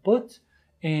ﷺ put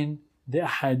in the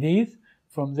ahadith,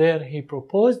 from there he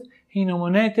proposed, he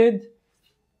nominated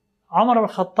Umar ibn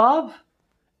Khattab,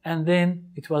 and then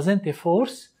it wasn't a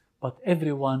force, but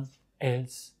everyone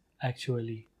else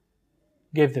actually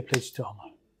gave the pledge to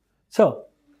Umar. So,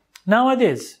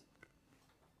 nowadays,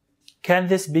 can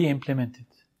this be implemented?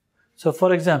 So,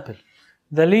 for example,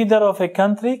 the leader of a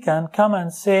country can come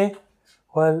and say,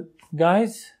 well,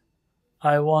 guys,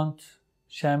 I want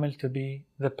Shamil to be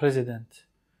the president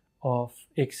of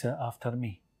X after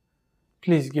me.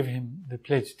 Please give him the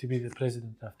pledge to be the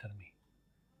president after me.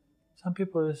 Some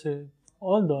people will say,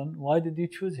 hold on, why did you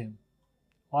choose him?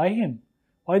 Why him?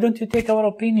 Why don't you take our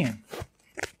opinion?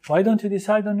 Why don't you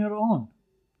decide on your own?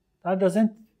 That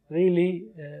doesn't really,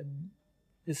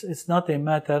 it's not a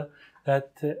matter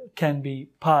that can be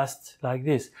passed like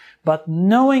this. But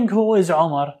knowing who is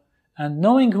Umar and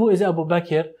knowing who is Abu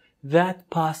Bakr, that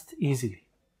passed easily.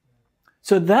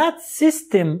 So that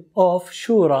system of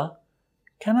shura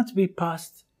cannot be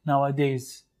passed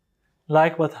nowadays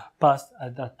like what passed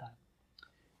at that time.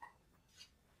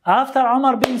 After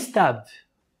Umar being stabbed,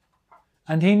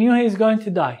 and he knew he is going to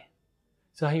die,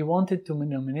 so he wanted to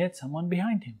nominate someone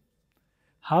behind him.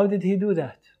 How did he do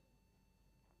that?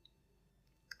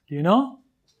 Do you know?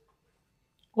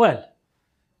 Well,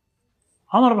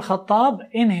 Umar ibn Khattab,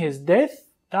 in his death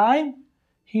time,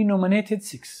 he nominated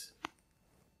 6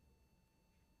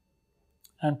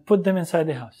 and put them inside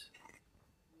the house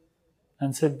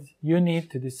and said, you need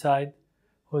to decide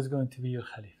who's going to be your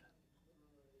Khalifa.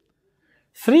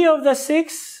 3 of the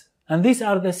 6, and these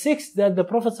are the 6 that the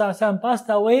Prophet ﷺ passed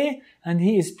away and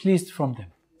he is pleased from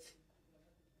them.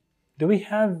 Do we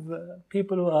have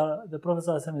people who are the Prophet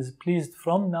ﷺ is pleased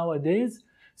from nowadays?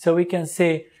 So we can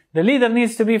say, the leader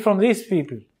needs to be from these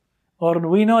people. Or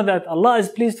we know that Allah is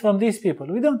pleased from these people.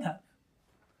 We don't have.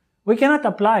 We cannot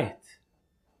apply it.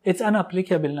 It's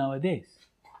unapplicable nowadays.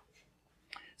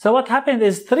 So what happened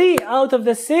is 3 out of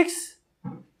the 6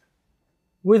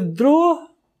 withdrew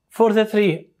for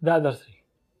the other 3.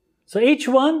 So each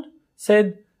one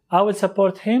said, I will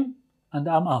support him and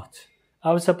I'm out.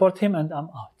 I will support him and I'm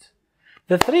out.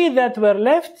 The 3 that were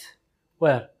left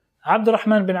were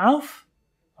Abdurrahman bin Auf,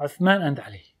 Uthman and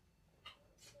Ali.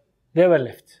 They were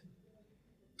left.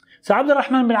 So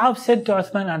Abdurrahman bin Auf said to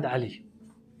Uthman and Ali,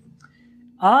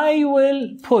 I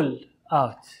will pull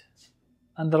out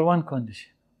under one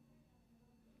condition.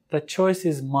 The choice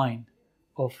is mine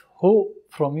of who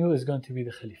from you is going to be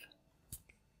the Khalifa.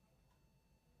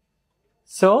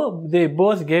 So they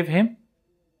both gave him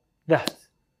that.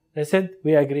 They said,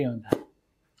 we agree on that.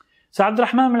 So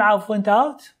Abdurrahman bin Auf went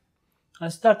out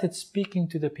and started speaking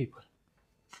to the people.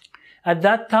 At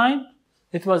that time,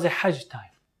 it was a Hajj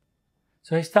time.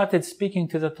 So he started speaking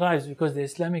to the tribes because the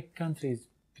Islamic country is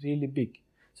really big.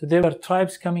 So there were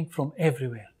tribes coming from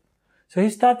everywhere. So he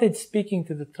started speaking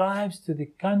to the tribes, to the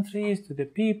countries, to the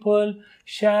people,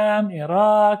 Sham,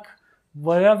 Iraq,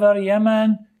 wherever,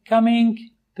 Yemen,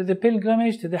 coming to the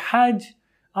pilgrimage, to the Hajj,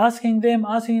 asking them,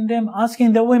 asking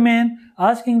the women,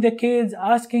 asking the kids,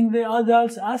 asking the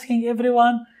adults, asking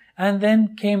everyone, and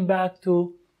then came back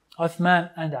to Uthman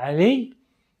and Ali,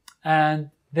 and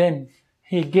then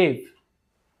he gave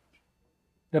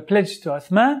the pledge to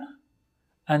Uthman,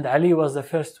 and Ali was the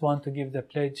first one to give the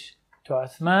pledge to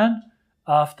Uthman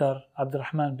after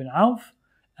Abdurrahman bin Auf,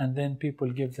 and then people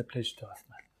give the pledge to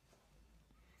Uthman.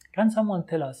 Can someone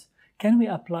tell us, can we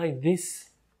apply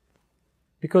this?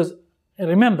 Because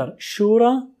remember,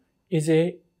 Shura is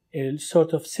a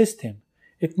sort of system.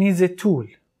 It needs a tool.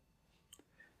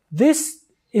 This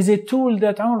is a tool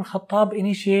that Umar al-Khattab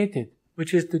initiated,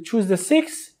 which is to choose the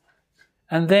 6,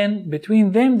 and then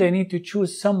between them they need to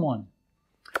choose someone.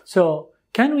 So,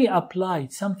 can we apply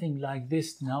something like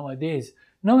this nowadays,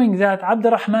 knowing that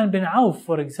Abdurrahman bin Auf,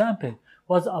 for example,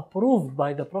 was approved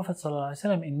by the Prophet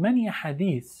ﷺ in many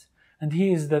hadiths, and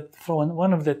he is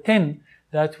one of the 10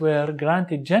 that were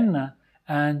granted Jannah,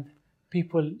 and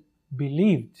people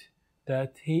believed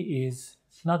that he is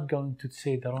not going to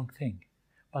say the wrong thing.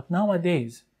 But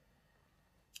nowadays,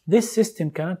 this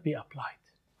system cannot be applied.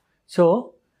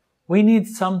 So, we need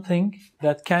something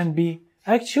that can be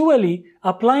actually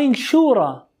applying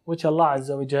Shura, which Allah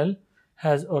Azza wa Jal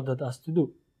has ordered us to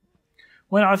do.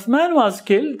 When Uthman was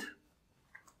killed,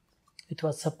 it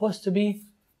was supposed to be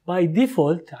by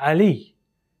default Ali,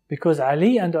 because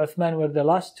Ali and Uthman were the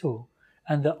last 2,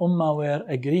 and the Ummah were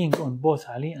agreeing on both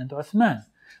Ali and Uthman.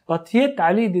 But yet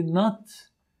Ali did not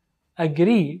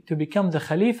agree to become the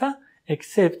Khalifa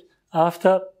except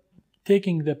after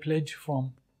taking the pledge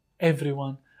from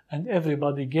everyone, and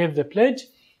everybody gave the pledge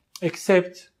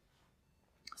except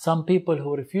some people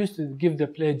who refused to give the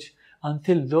pledge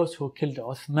until those who killed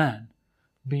Uthman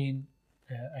being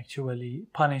actually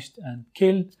punished and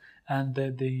killed, and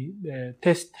the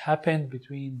test happened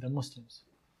between the Muslims.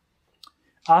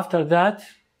 After that,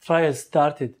 trials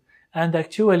started, and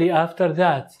actually after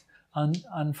that,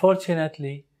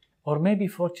 unfortunately, or maybe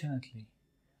fortunately,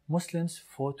 Muslims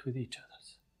fought with each other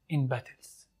in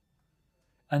battles.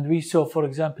 And we saw, for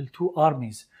example, 2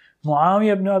 armies,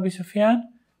 Muawiyah ibn Abi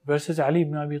Sufyan versus Ali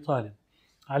ibn Abi Talib.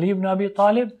 Ali ibn Abi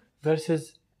Talib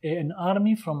versus an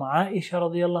army from Aisha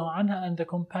radiallahu anha and the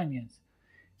companions.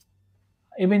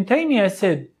 Ibn Taymiyyah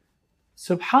said,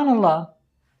 Subhanallah,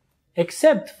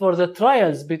 except for the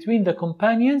trials between the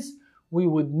companions, we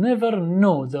would never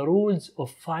know the rules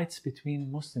of fights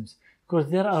between Muslims, because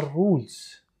there are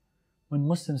rules when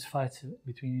Muslims fight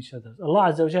between each other.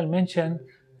 Allah Azza wa Jal mentioned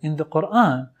in the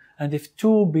Quran, and if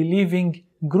 2 believing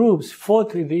groups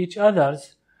fought with each other,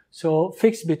 so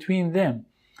fixed between them.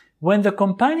 When the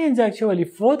companions actually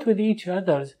fought with each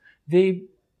other, they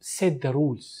set the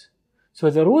rules. So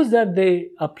the rules that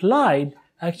they applied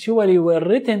actually were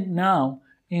written now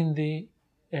in the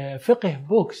fiqh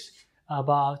books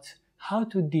about how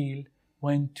to deal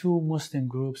when two Muslim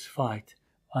groups fight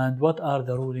and what are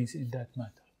the rulings in that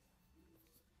matter.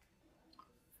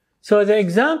 So the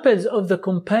examples of the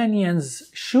companions'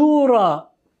 shura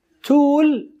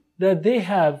tool that they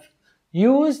have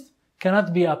used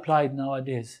cannot be applied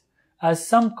nowadays, as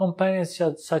some companions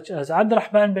such as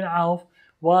Abdurrahman bin Auf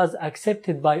was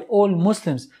accepted by all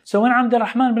Muslims. So when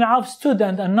Abdurrahman bin Auf stood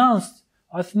and announced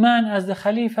Uthman as the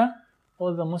Khalifa,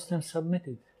 all the Muslims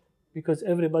submitted because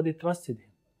everybody trusted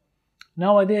him.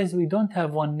 Nowadays we don't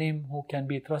have one name who can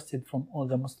be trusted from all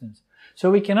the Muslims. So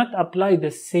we cannot apply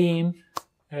the same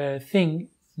thing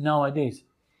nowadays.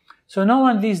 So no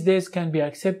one these days can be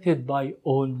accepted by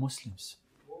all Muslims.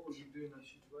 What would you do in that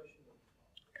situation?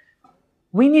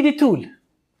 We need a tool.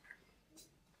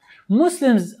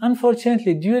 Muslims,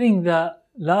 unfortunately, during the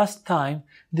last time,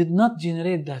 did not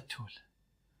generate that tool.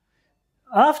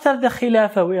 After the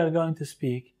Khilafah we are going to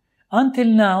speak, until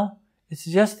now, it's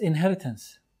just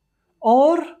inheritance.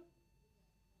 Or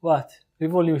what?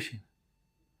 Revolution.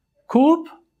 Coup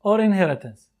or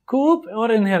inheritance. Coup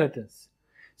or inheritance.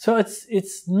 So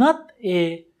it's not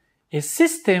a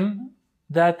system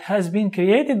that has been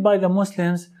created by the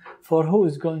Muslims for who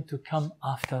is going to come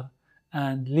after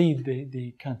and lead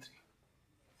the country.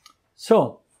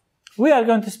 So, we are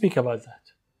going to speak about that.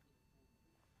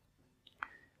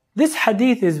 This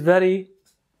hadith is very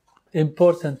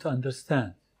important to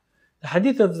understand. The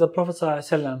hadith of the Prophet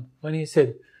ﷺ, when he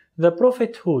said, "The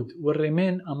prophethood will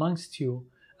remain amongst you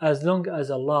as long as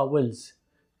Allah wills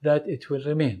that it will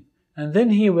remain. And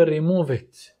then He will remove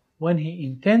it when He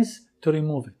intends to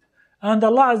remove it." And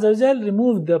Allah Azza wa Jal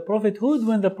removed the prophethood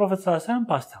when the Prophet ﷺ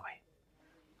passed away.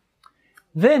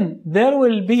 Then there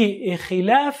will be a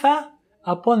khilafah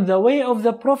upon the way of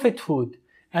the prophethood,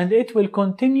 and it will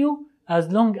continue as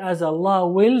long as Allah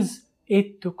wills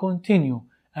it to continue,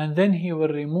 and then He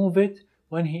will remove it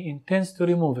when He intends to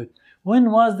remove it.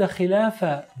 When was the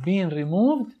khilafah being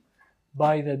removed?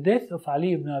 By the death of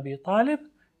Ali ibn Abi Talib.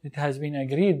 It has been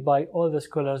agreed by all the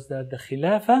scholars that the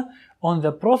khilafah on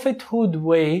the prophethood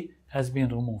way has been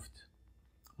removed.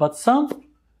 But some,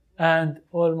 and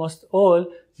almost all,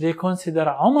 they consider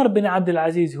Umar bin Abdul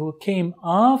Aziz, who came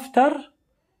after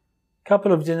a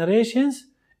couple of generations,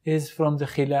 is from the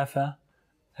Khilafah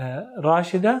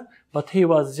Rashida, but he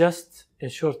was just a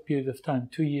short period of time,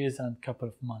 2 years and a couple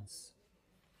of months.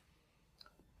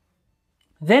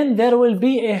 Then there will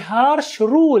be a harsh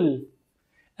rule,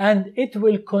 and it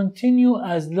will continue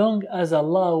as long as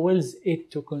Allah wills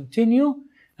it to continue,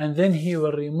 and then He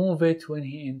will remove it when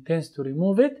He intends to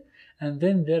remove it, and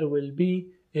then there will be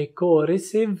a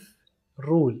coercive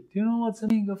rule. Do you know what's the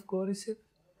meaning of coercive?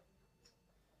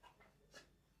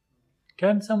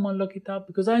 Can someone look it up?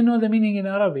 Because I know the meaning in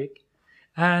Arabic,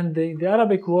 and the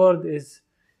Arabic word is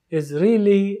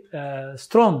really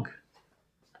strong.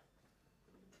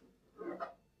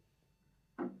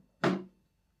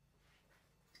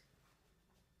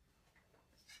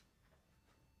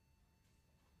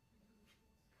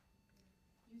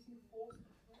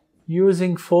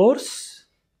 Using force.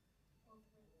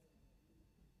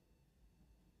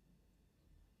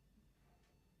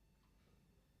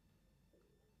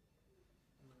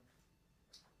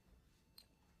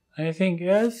 Anything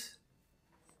else?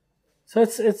 So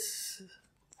it's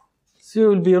you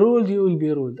will be ruled, you will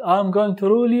be ruled. I'm going to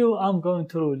rule you, I'm going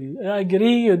to rule you. I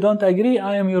agree, you don't agree,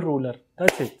 I am your ruler.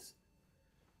 That's it.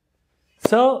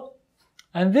 So,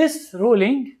 and this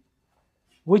ruling,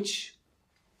 which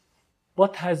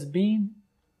what has been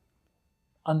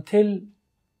until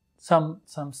some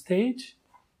stage,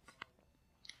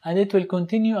 and it will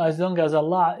continue as long as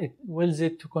Allah wills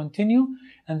it to continue,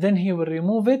 and then He will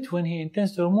remove it when He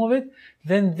intends to remove it.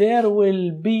 Then there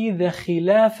will be the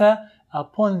khilafah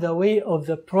upon the way of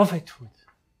the prophethood,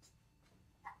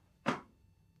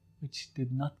 which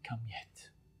did not come yet.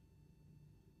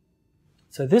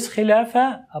 So this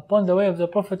khilafah upon the way of the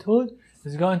prophethood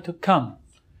is going to come.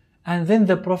 And then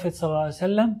the Prophet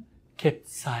ﷺ kept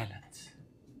silent.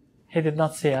 He did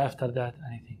not say after that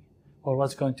anything, or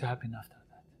what's going to happen after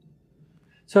that.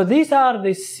 So these are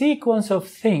the sequence of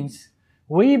things.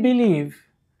 We believe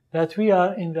that we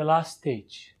are in the last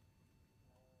stage,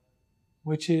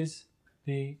 which is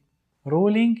the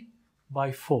ruling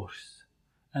by force.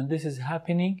 And this is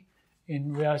happening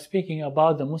we are speaking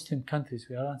about the Muslim countries.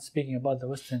 We are not speaking about the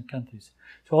Western countries.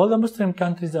 So all the Muslim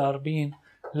countries are being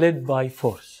led by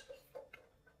force.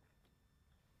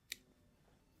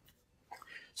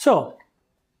 So,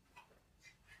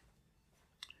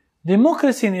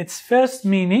 democracy in its first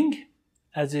meaning,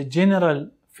 as a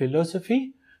general philosophy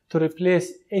to replace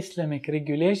Islamic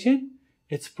regulation.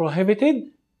 It's prohibited.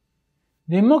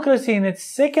 Democracy in its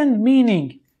second meaning,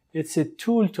 it's a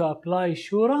tool to apply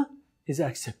shura, is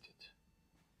accepted.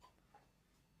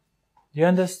 Do you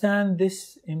understand this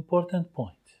important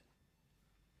point?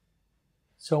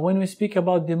 So when we speak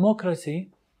about democracy,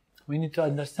 we need to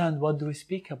understand what do we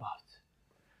speak about.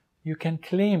 You can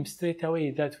claim straight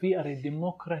away that we are a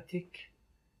democratic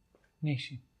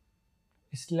nation.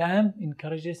 Islam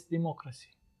encourages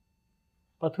democracy.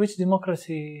 But which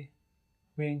democracy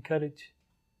we encourage?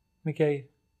 Mikhail,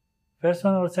 first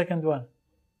one or second one?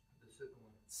 The second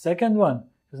one. Second one.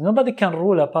 Because nobody can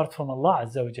rule apart from Allah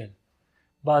Azza wa Jal.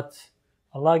 But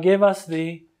Allah gave us the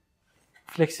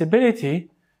flexibility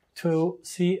to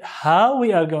see how we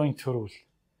are going to rule.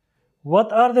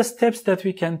 What are the steps that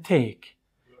we can take?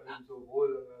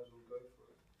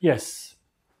 Yes.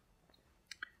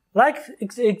 Like,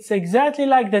 it's exactly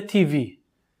like the TV.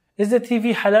 Is the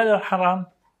TV halal or haram?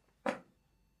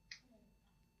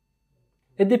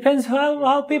 It depends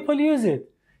how people use it.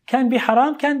 Can be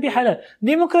haram, can be halal.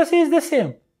 Democracy is the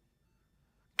same.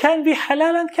 Can be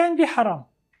halal and can be haram.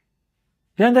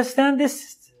 Do you understand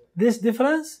this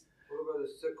difference? What about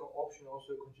the second option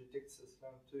also contradicts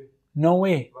Islam too? No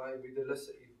way. With the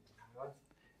lesser evil, right?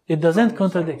 It doesn't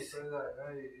contradict.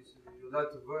 You're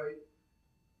allowed to vote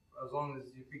as long as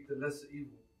you pick the lesser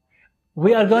evil.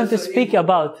 We are going to speak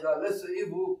about... The lesser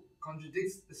evil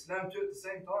contradicts Islam too at the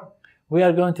same time. We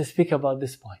are going to speak about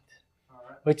this point.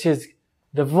 Alright. Which is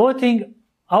the voting,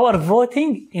 our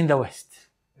voting in the West.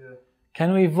 Yeah.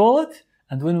 Can we vote?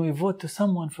 And when we vote to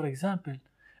someone, for example,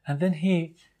 and then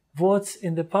he votes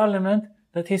in the parliament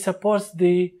that he supports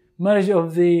the marriage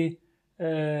of the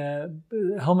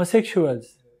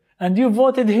homosexuals, and you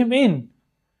voted him in,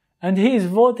 and he is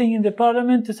voting in the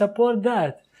parliament to support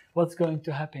that, what's going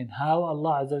to happen? How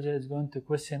Allah Azza wa Jalla is going to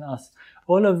question us?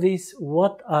 All of these,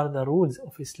 what are the rules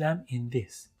of Islam in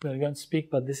this? We are going to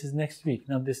speak, but this is next week,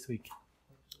 not this week.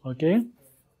 Okay?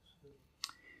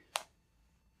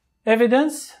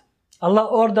 Evidence. Allah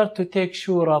ordered to take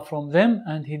shura from them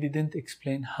and He didn't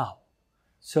explain how.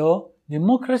 So,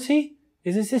 democracy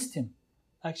is a system.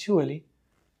 Actually,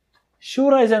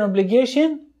 shura is an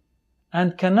obligation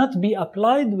and cannot be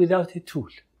applied without a tool.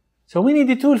 So we need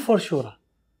a tool for shura.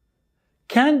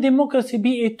 Can democracy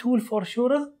be a tool for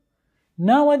shura?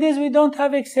 Nowadays we don't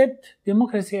have except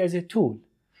democracy as a tool.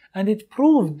 And it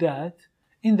proved that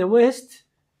in the West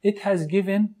it has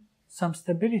given some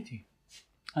stability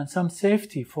and some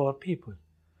safety for people.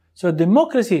 So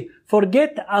democracy,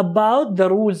 forget about the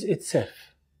rules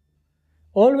itself.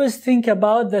 Always think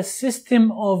about the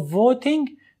system of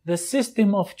voting, the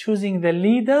system of choosing the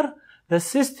leader, the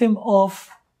system of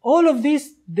all of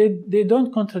these, they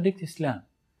don't contradict Islam.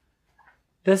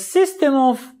 The system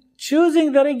of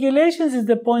choosing the regulations is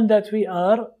the point that we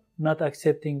are not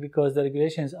accepting because the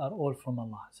regulations are all from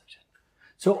Allah.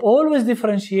 So always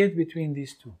differentiate between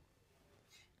these two.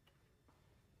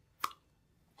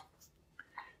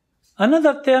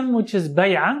 Another term which is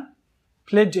bay'ah,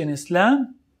 pledge in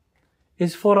Islam,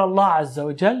 is for Allah Azza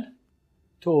wa Jal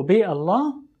to obey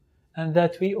Allah and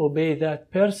that we obey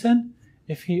that person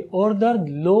if he ordered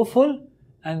lawful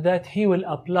and that he will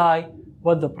apply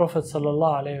what the Prophet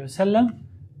sallallahu alaihi wasallam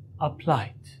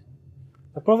applied.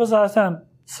 The Prophet sallallahu alaihi wasallam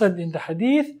said in the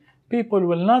hadith, people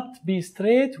will not be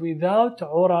straight without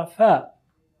urafa,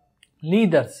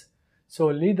 leaders. So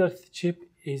leadership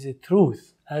is a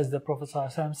truth, as the Prophet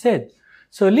ﷺ said.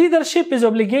 So leadership is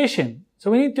obligation. So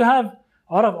we need to have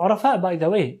urafa, by the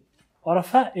way.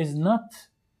 Urafa is not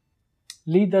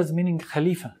leaders meaning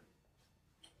khalifa.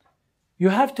 You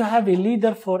have to have a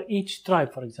leader for each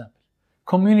tribe, for example.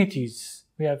 Communities.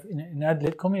 We have in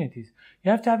Adlet communities. You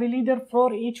have to have a leader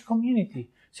for each community.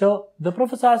 So the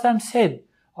Prophet ﷺ said,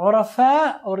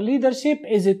 urafa or leadership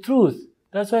is a truth.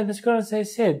 That's why the scholars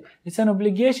said it's an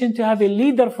obligation to have a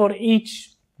leader for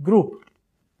each group.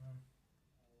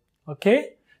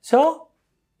 Okay? So,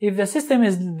 if the system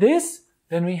is this,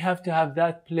 then we have to have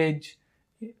that pledge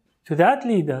to that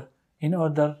leader in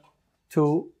order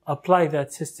to apply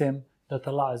that system that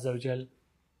Allah Azza wa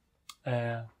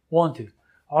Jal wanted.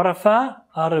 Urafa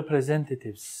are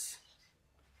representatives.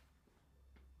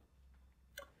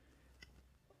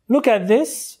 Look at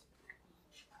this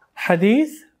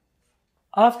hadith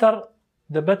after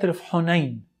the Battle of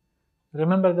Hunayn.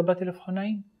 Remember the Battle of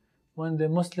Hunayn? When the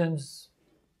Muslims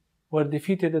were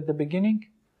defeated at the beginning,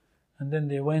 and then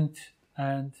they went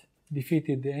and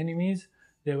defeated the enemies.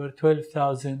 There were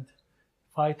 12,000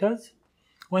 fighters.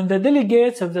 When the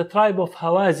delegates of the tribe of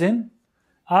Hawazin,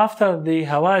 after the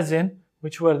Hawazin,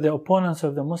 which were the opponents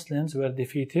of the Muslims, were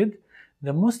defeated,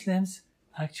 the Muslims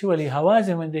actually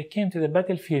Hawazin, when they came to the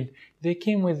battlefield, they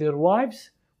came with their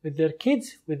wives, with their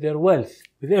kids, with their wealth,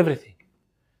 with everything.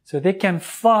 So they can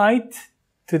fight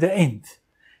to the end.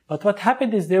 But what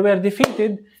happened is they were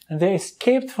defeated and they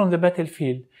escaped from the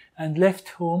battlefield and left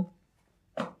whom?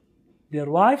 Their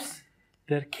wives,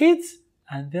 their kids,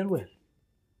 and their wealth.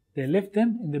 They left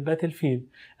them in the battlefield.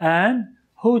 And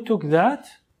who took that?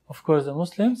 Of course, the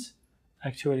Muslims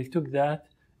actually took that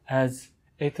as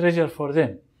a treasure for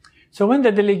them. So when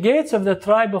the delegates of the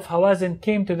tribe of Hawazin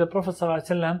came to the Prophet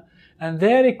ﷺ and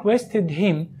they requested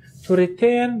him to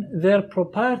return their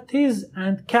properties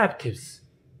and captives,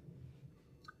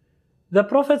 the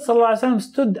Prophet ﷺ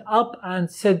stood up and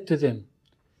said to them,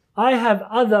 I have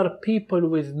other people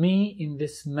with me in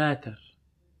this matter,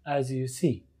 as you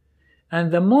see.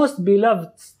 And the most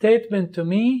beloved statement to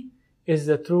me is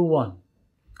the true one.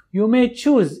 You may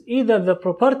choose either the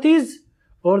properties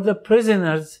or the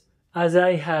prisoners, as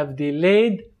I have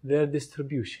delayed their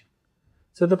distribution.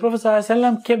 So the Prophet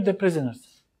ﷺ kept the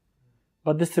prisoners,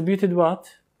 but distributed what?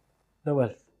 The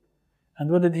wealth. And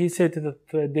what did he say to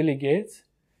the delegates?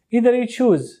 Either you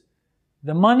choose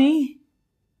the money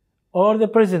or the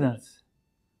prisoners.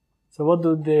 So what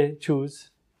did they choose?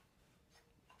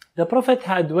 The Prophet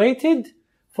had waited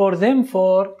for them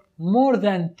for more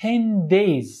than 10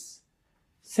 days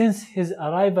since his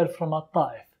arrival from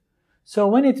At-Ta'if. So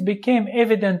when it became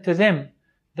evident to them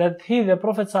that the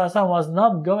Prophet ﷺ was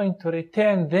not going to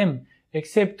return them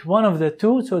except one of the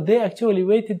two, so they actually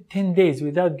waited 10 days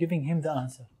without giving him the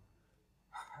answer.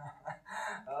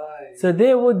 So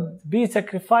they would be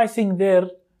sacrificing their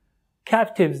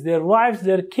captives, their wives,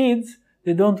 their kids.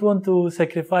 They don't want to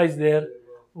sacrifice their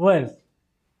wealth.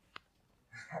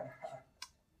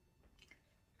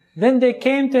 Then they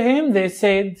came to him, they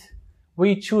said,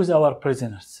 we choose our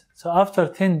prisoners. So after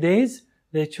 10 days,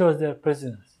 they chose their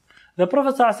prisoners. The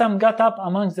Prophet ﷺ got up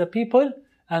amongst the people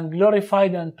and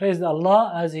glorified and praised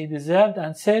Allah as he deserved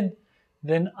and said,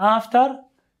 then after,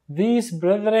 these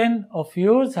brethren of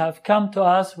yours have come to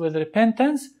us with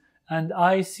repentance, and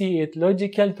I see it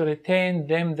logical to retain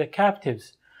them the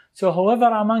captives. So whoever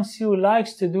amongst you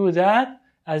likes to do that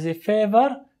as a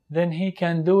favor, then he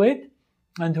can do it.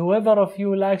 And whoever of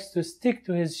you likes to stick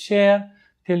to his share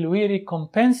till we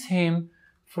recompense him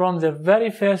from the very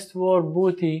first war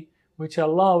booty which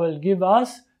Allah will give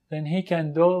us, then he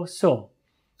can do so.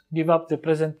 Give up the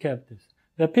present captives.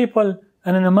 The people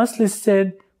anonymously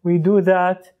said, we do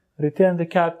that, return the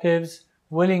captives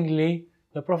willingly.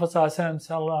 The Prophet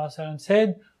ﷺ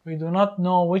said, we do not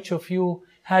know which of you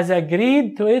has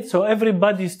agreed to it. So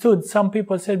everybody stood. Some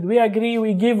people said, we agree,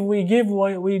 we give,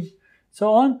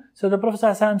 so on. So the Prophet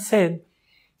ﷺ said,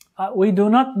 we do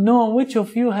not know which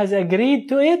of you has agreed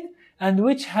to it and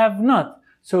which have not.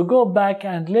 So go back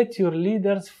and let your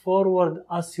leaders forward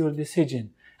us your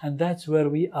decision. And that's where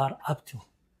we are up to,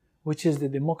 which is the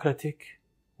democratic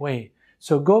way.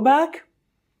 So go back,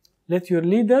 let your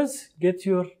leaders get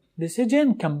your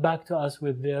decision, come back to us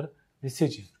with their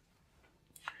decision.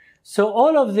 So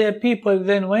all of their people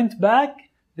then went back,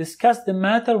 discussed the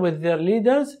matter with their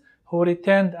leaders, who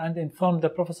returned and informed the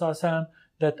Prophet ﷺ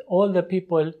that all the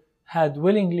people had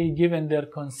willingly given their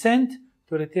consent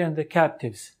to return the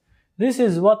captives. This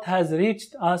is what has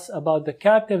reached us about the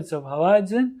captives of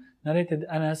Hawazin, narrated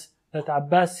Anas, that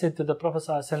Abbas said to the Prophet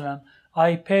ﷺ,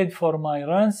 I paid for my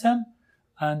ransom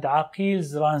and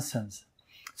Aqil's ransoms.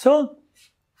 So,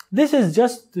 this is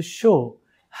just to show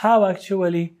how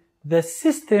actually the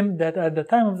system that at the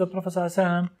time of the Prophet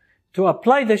ﷺ, to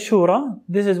apply the shura,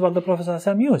 this is what the Prophet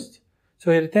ﷺ used.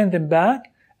 So he returned them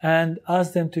back and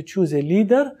asked them to choose a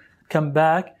leader, come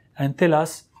back and tell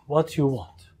us what you want.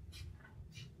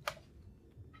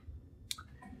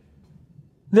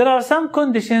 There are some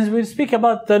conditions. We'll speak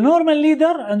about the normal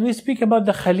leader and we speak about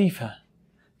the Khalifa.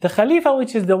 The Khalifa,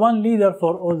 which is the one leader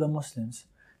for all the Muslims.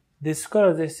 The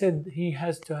scholars, they said he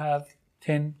has to have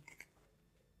 10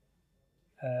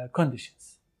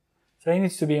 conditions. So he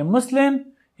needs to be a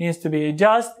Muslim, he needs to be a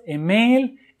just, a male,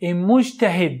 a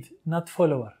mujtahid, not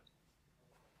follower.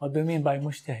 What do you mean by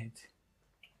mujtahid?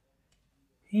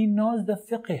 He knows the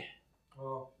fiqh.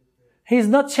 He is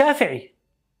not Shafi'i.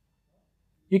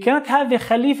 You cannot have a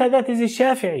Khalifa that is a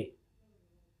Shafi'i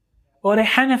or a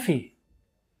Hanafi.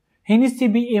 He needs to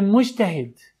be a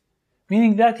mujtahid,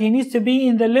 meaning that he needs to be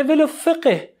in the level of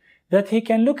fiqh, that he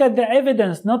can look at the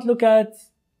evidence, not look at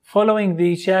following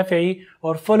the Shafi'i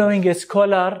or following a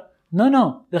scholar.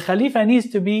 No. The Khalifa needs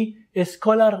to be a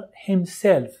scholar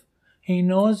himself. He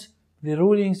knows the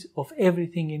rulings of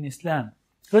everything in Islam,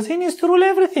 because he needs to rule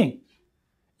everything.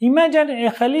 Imagine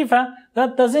a Khalifa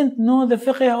that doesn't know the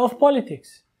fiqh of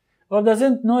politics, or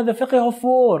doesn't know the fiqh of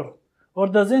war, or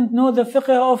doesn't know the fiqh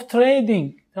of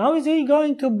trading. How is he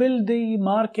going to build the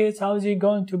markets? How is he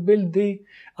going to build the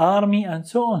army and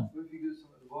so on? What if he gives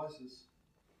some advices?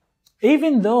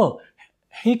 Even though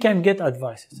he can get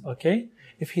advices, okay?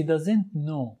 If he doesn't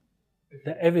know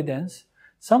the evidence,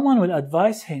 someone will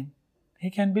advise him, he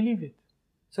can believe it.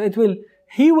 So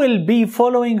he will be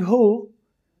following who?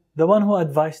 The one who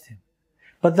advised him.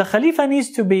 But the Khalifa needs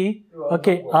to be,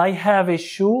 okay, I have a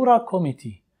Shura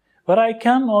committee where I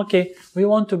come, okay, we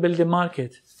want to build a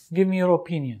market. Give me your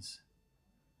opinions.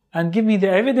 And give me the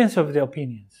evidence of the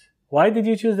opinions. Why did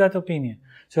you choose that opinion?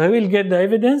 So he will get the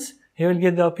evidence, he will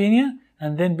get the opinion,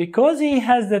 and then because he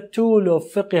has the tool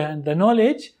of fiqh and the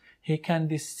knowledge, he can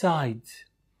decide.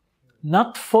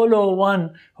 Not follow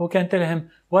one who can tell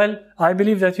him, well, I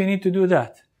believe that you need to do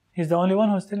that. He's the only one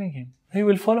who's telling him. He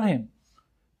will follow him.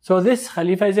 So this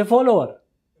Khalifa is a follower.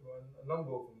 A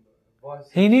number of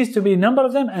advice. He needs to be a number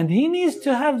of them, and he needs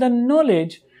to have the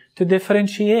knowledge to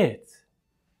differentiate.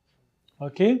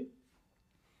 Okay?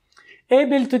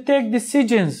 Able to take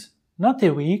decisions, not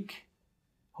a weak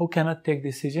who cannot take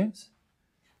decisions.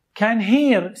 Can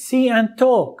hear, see and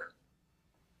talk.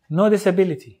 No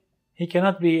disability. He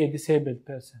cannot be a disabled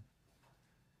person.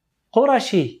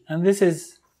 Qurashi, and this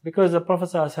is because the Prophet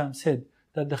ﷺ said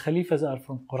that the Khalifas are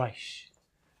from Quraysh.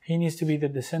 He needs to be the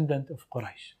descendant of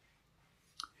Quraysh.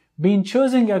 Being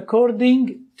chosen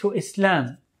according to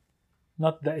Islam,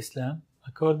 not the Islam,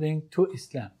 according to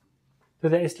Islam, to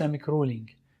the Islamic ruling,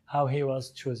 how he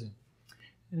was chosen.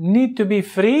 Need to be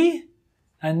free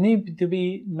and need to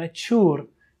be mature,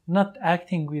 not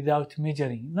acting without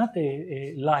measuring, not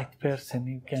a light person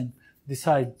who can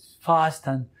decide fast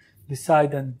and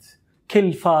decide and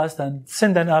kill fast and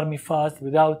send an army fast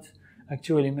without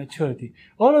actually maturity.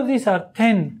 All of these are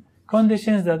 10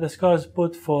 conditions that the scholars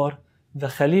put for the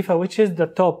Khalifa, which is the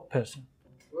top person.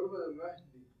 What about the Mahdi?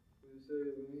 They say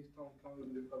when he's come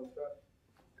with the Khalifat,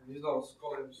 and he's not a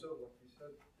scholar himself, like he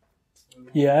said.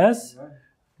 Yes,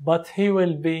 but he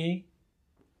will be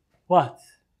what?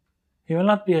 He will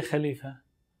not be a Khalifa.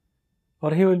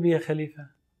 Or he will be a Khalifa.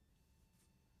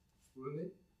 Wouldn't he?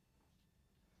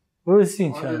 We will see,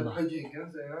 You're inshallah. pledging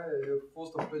against it, you're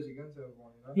forced to pledge against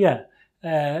everyone, Yeah.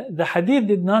 The hadith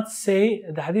did not say,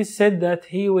 the hadith said that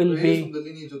he will But be. he's from the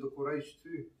lineage of the Quraysh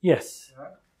too. Yes. Yeah?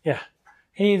 Yeah.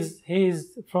 He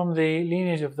is from the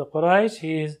lineage of the Quraysh.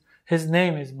 His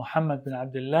name is Muhammad bin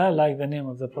Abdullah, like the name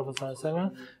of the Prophet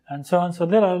ﷺ, and so on. So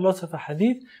there are lots of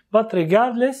hadith. But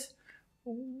regardless,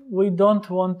 we don't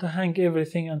want to hang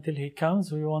everything until he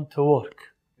comes. We want to work.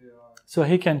 Yeah. So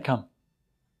he can come.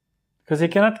 Because he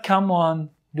cannot come on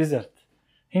desert.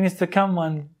 He needs to come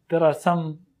when there are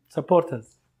some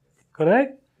supporters.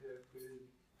 Correct? Yeah, because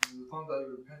the time that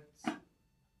he repents.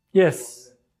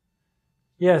 Yes.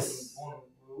 Yes.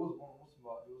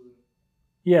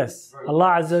 Yes.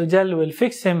 Allah Azza wa Jal will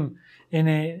fix him in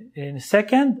a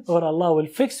second, or Allah will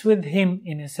fix with him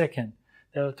in a second.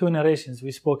 There are two narrations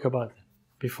we spoke about them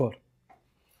before.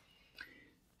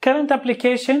 Current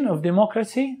application of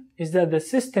democracy is that the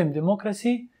system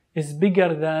democracy is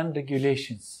bigger than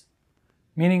regulations.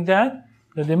 Meaning that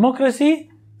the democracy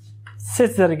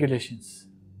sets the regulations.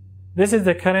 This is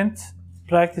the current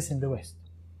practice in the West.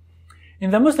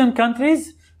 In the Muslim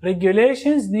countries,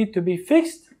 regulations need to be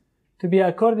fixed to be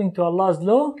according to Allah's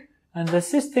law, and the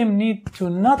system need to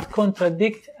not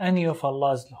contradict any of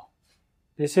Allah's law.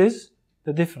 This is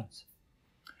the difference.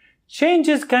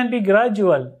 Changes can be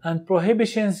gradual and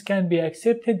prohibitions can be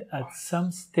accepted at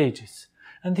some stages.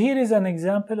 And here is an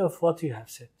example of what you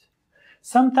have said.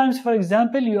 Sometimes, for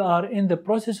example, you are in the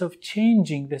process of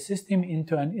changing the system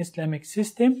into an Islamic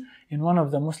system in one of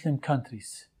the Muslim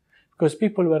countries. Because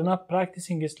people were not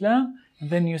practicing Islam, and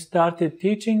then you started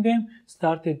teaching them,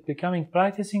 started becoming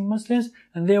practicing Muslims,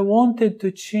 and they wanted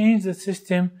to change the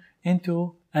system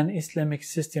into an Islamic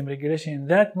system regulation in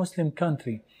that Muslim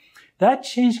country. That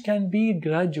change can be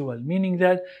gradual, meaning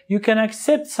that you can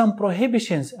accept some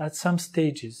prohibitions at some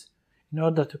stages in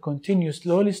order to continue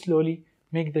slowly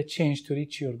make the change to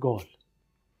reach your goal.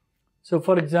 So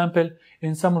for example,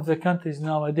 in some of the countries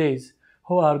nowadays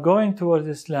who are going towards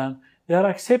Islam, they are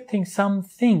accepting some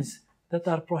things that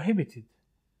are prohibited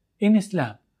in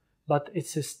Islam, but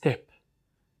it's a step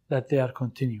that they are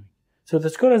continuing. So the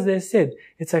scholars, they said,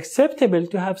 it's acceptable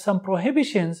to have some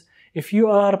prohibitions if you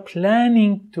are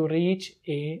planning to reach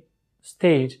a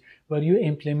stage where you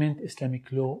implement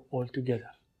Islamic law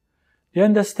altogether. Do you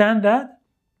understand that?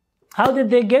 How did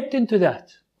they get into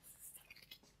that?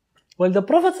 Well, the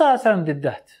Prophet ﷺ did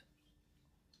that.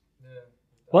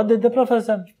 What did the Prophet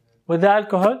ﷺ? With the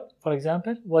alcohol, for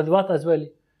example. With what as well?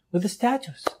 With the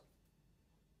statues.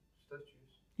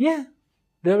 Yeah.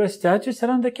 there were statues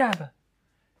around the Kaaba.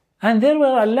 And there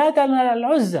were Al-Lat and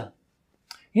Al-Uzza.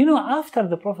 You know, after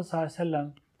the Prophet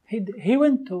ﷺ, he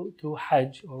went to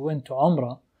Hajj or went to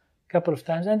Umrah a couple of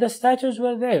times, and the statues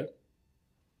were there.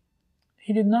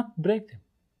 He did not break them.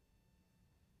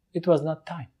 It was not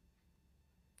time.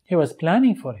 He was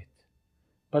planning for it,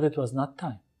 but it was not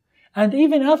time. And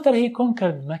even after he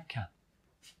conquered Mecca,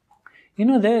 you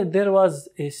know, there was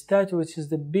a statue which is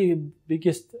the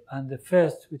biggest and the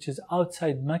first, which is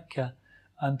outside Mecca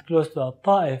and close to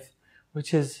Al-Ta'if,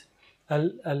 which is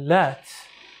Al-Lat.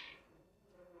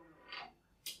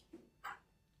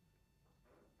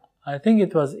 I think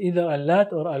it was either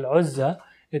Al-Lat or Al-Uzza.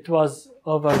 It was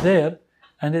over there,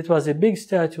 and it was a big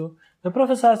statue. The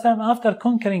Prophet ﷺ, after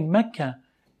conquering Mecca,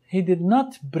 he did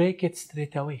not break it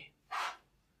straight away.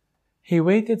 He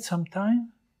waited some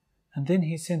time, and then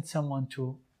he sent someone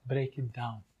to break it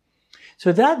down.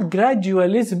 So that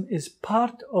gradualism is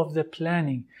part of the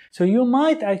planning. So you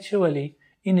might actually,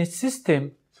 in a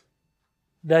system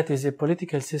that is a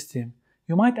political system,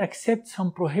 you might accept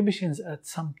some prohibitions at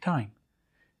some time,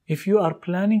 if you are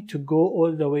planning to go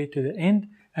all the way to the end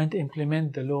and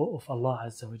implement the law of Allah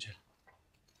Azza wa Jal.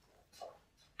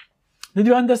 Did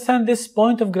you understand this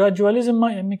point of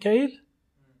gradualism, Mikhail?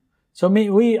 So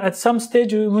we at some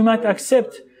stage we might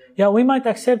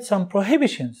accept some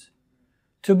prohibitions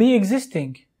to be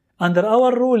existing under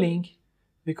our ruling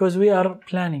because we are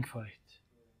planning for it.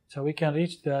 So we can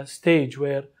reach the stage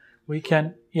where we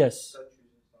can, yes.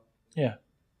 Yeah.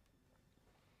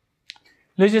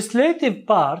 Legislative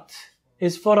part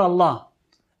is for Allah,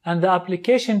 and the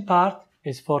application part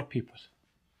is for people,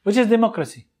 which is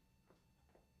democracy.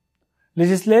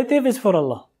 Legislative is for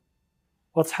Allah.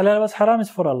 What's halal, what's haram is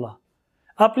for Allah.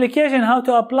 Application, how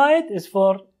to apply it, is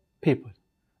for people.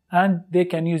 And they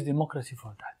can use democracy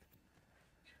for that.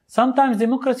 Sometimes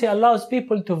democracy allows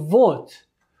people to vote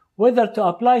whether to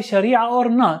apply Sharia or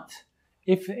not,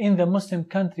 if in the Muslim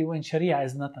country when Sharia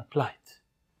is not applied.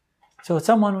 So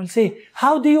someone will say,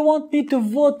 how do you want me to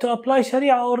vote to apply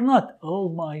Sharia or not? Oh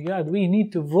my God, we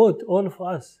need to vote, all of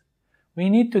us. We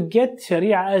need to get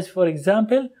Sharia as, for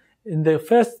example, in the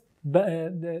first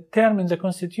the term in the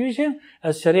constitution,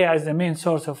 as Sharia is the main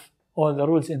source of all the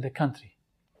rules in the country.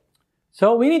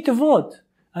 So we need to vote.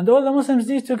 And all the Muslims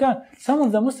need to come. Some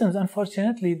of the Muslims,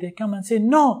 unfortunately, they come and say,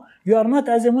 no, you are not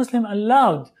as a Muslim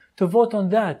allowed to vote on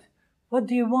that. What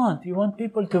do you want? You want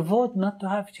people to vote not to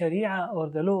have Sharia or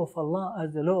the law of Allah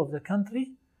as the law of the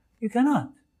country? You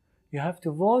cannot. You have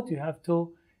to vote, you have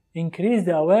to increase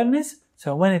the awareness,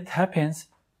 so when it happens,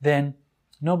 then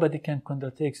nobody can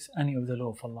contradict any of the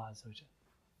law of Allah Azza wa Jal.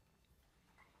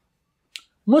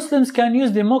 Muslims can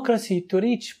use democracy to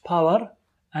reach power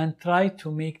and try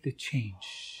to make the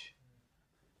change.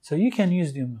 So you can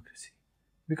use democracy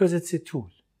because it's a tool.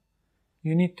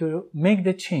 You need to make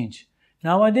the change.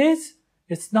 Nowadays,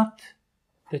 it's not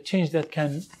the change that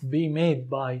can be made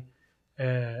by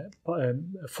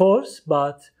force,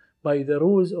 but by the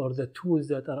rules or the tools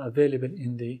that are available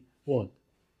in the world.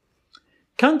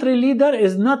 Country leader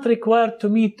is not required to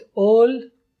meet all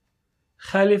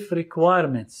Khalif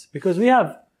requirements, because we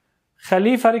have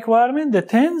Khalifa requirement, the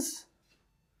 10s,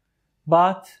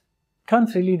 but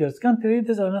country leaders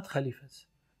are not Khalifas.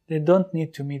 They don't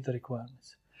need to meet the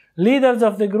requirements. Leaders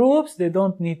of the groups, they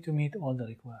don't need to meet all the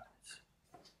requirements.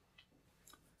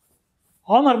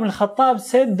 Umar ibn Khattab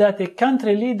said that a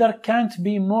country leader can't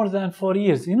be more than 4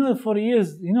 years. 4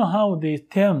 years, you know how the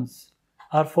terms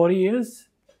are 4 years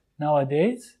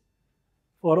nowadays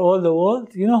for all the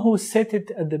world? You know who set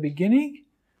it at the beginning?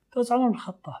 It was Umar ibn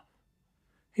Khattab.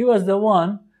 He was the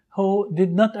one who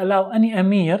did not allow any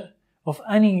emir of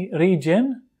any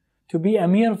region to be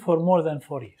emir for more than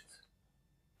 4 years.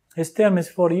 His term is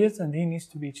 4 years and he needs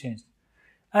to be changed.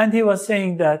 And he was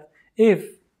saying that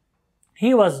if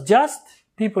he was just,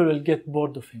 people will get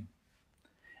bored of him.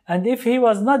 And if he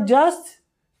was not just,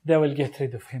 they will get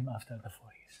rid of him after the 4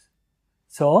 years.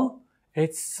 So,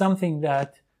 it's something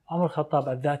that Umar Khattab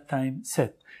at that time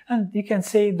said. And you can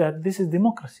say that this is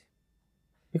democracy.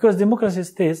 Because democracy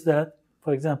states that,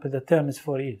 for example, the term is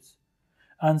 4 years.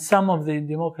 And some of the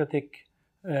democratic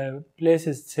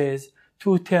places says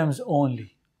 2 terms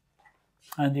only.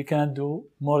 And you cannot do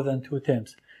more than 2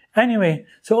 terms. Anyway,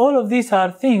 so all of these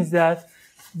are things that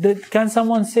can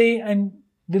someone say, and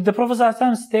did the Prophet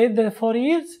ﷺ state the 4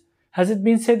 years? Has it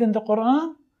been said in the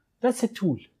Quran? That's a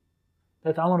tool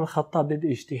that Umar al-Khattab did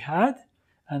ijtihad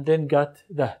and then got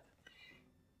that.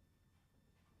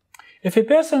 If a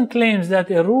person claims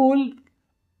that a rule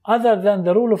other than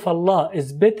the rule of Allah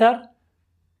is better,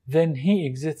 then he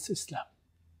exits Islam.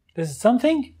 This is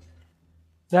something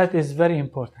that is very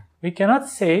important. We cannot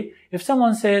say, if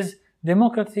someone says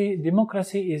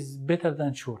democracy is better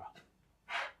than shura.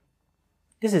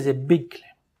 This is a big claim.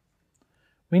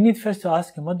 We need first to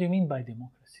ask him, what do you mean by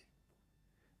democracy?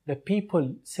 The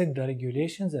people set the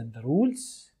regulations and the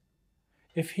rules.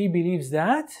 If he believes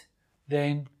that,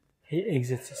 then he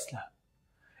exits Islam.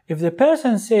 If the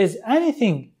person says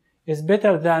anything is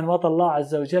better than what Allah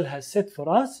Azza wa Jal has said for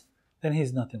us, then he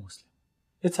is not a Muslim.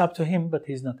 It's up to him, but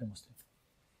he is not a Muslim.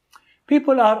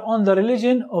 People are on the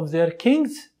religion of their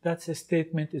kings. That's a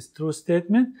statement, it's a true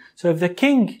statement. So if the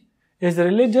king is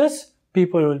religious,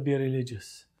 people will be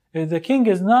religious. If the king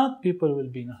is not, people will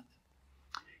be not.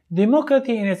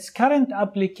 Democracy in its current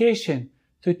application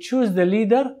to choose the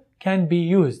leader can be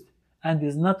used and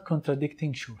is not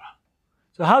contradicting shura.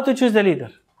 So how to choose the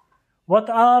leader? What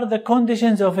are the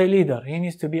conditions of a leader? He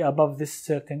needs to be above this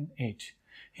certain age.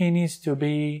 He needs to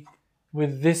be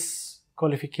with this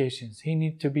qualifications. He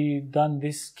needs to be done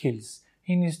these skills.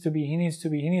 He needs to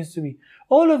be.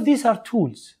 All of these are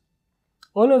tools.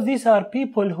 All of these are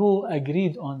people who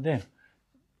agreed on them.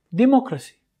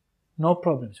 Democracy, no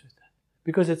problems with that,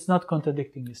 because it's not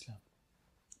contradicting Islam.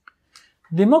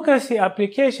 Democracy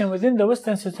application within the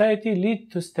Western society lead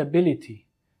to stability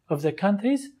of the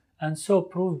countries and so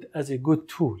proved as a good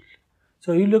tool.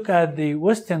 So you look at the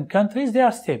Western countries, they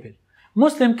are stable.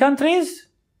 Muslim countries,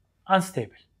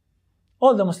 unstable.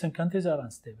 All the Muslim countries are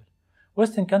unstable.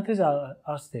 Western countries are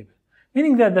stable.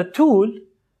 Meaning that the tool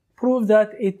proves that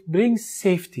it brings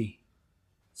safety.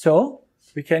 So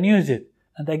we can use it.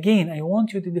 And again, I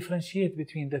want you to differentiate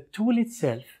between the tool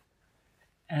itself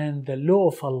and the law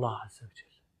of Allah Azza wa Jal.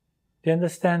 Do you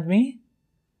understand me?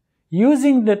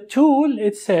 Using the tool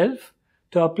itself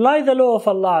to apply the law of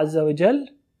Allah Azza wa Jal,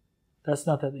 that's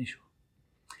not an issue.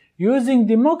 Using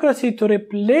democracy to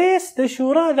replace the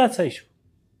shura, that's an issue.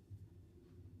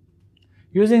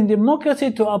 Using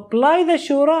democracy to apply the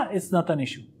shura, it's not an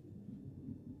issue.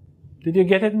 Did you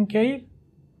get it, Mikhail?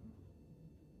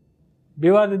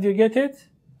 Biwa, did you get it?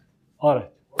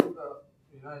 Alright. What about,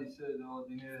 you said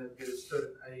they need to get a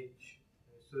certain age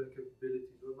and certain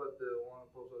capabilities. What about the one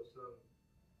Prophet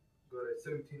got a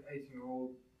 17,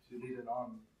 18-year-old to lead an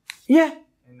army? Yeah.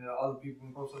 And the other people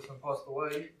in Prophet passed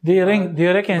away. Do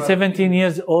you reckon 17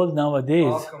 years old nowadays?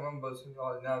 I can't remember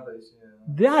nowadays, yeah.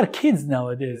 They are kids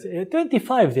nowadays.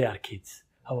 25, they are kids.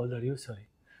 How old are you? Sorry.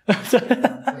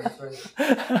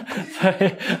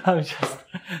 Sorry, I'm just,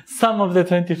 some of the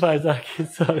 25s are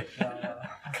kids, sorry.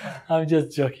 I'm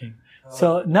just joking.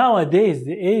 So nowadays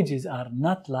the ages are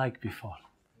not like before.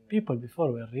 People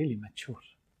before were really mature.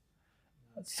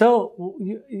 So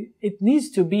it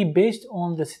needs to be based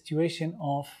on the situation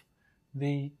of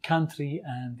the country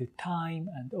and the time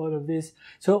and all of this.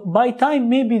 So by time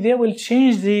maybe they will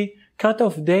change the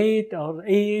cut-off date or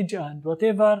age and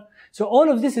whatever. So all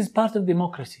of this is part of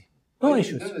democracy. No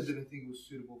issues. They didn't think it was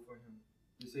suitable for him.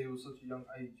 They say he was such a young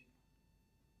age.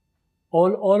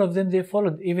 All of them they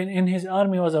followed. Even in his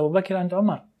army was Abu Bakr and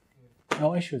Umar.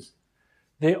 No issues.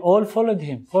 They all followed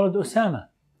him. Followed Osama.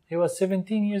 He was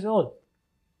 17 years old.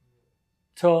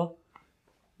 So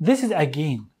this is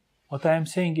again, what I am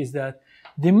saying is that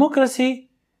democracy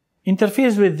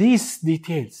interferes with these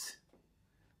details.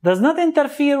 Does not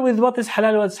interfere with what is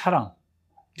halal, what is haram.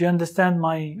 Do you understand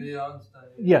my... Yeah, I understand.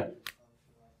 Yeah.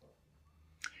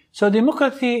 So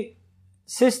democracy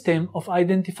system of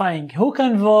identifying who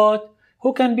can vote,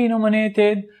 who can be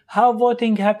nominated, how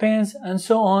voting happens, and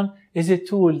so on, is a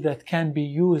tool that can be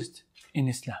used in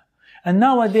Islam. And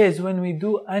nowadays, when we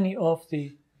do any of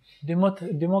the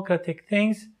democratic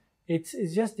things, it's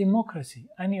just democracy.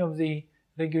 Any of the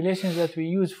regulations that we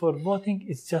use for voting,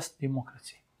 it's just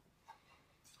democracy.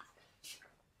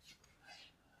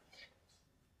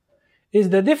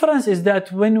 The difference is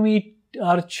that when we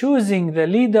are choosing the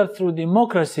leader through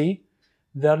democracy,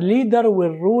 the leader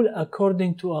will rule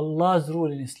according to Allah's rule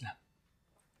in Islam.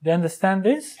 Do you understand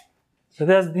this? So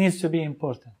that needs to be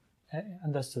important.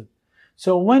 Understood.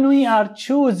 So when we are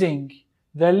choosing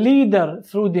the leader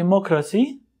through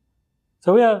democracy,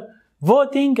 so we are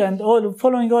voting and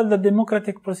following all the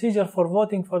democratic procedure for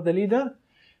voting for the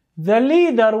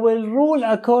leader will rule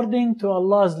according to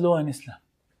Allah's law in Islam.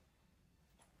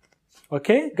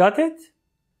 Okay, got it?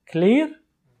 Clear?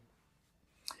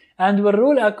 And will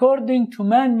rule according to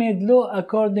man-made law,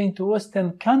 according to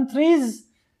Western countries,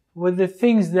 with the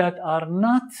things that are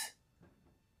not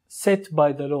set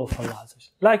by the law of Allah.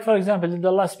 Like, for example, did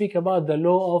Allah speak about the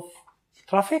law of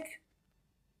traffic?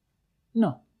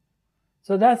 No.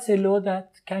 So that's a law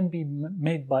that can be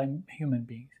made by human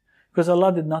beings, because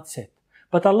Allah did not set.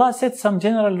 But Allah set some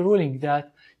general ruling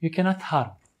that you cannot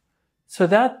harm. So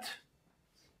that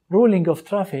ruling of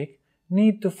traffic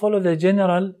need to follow the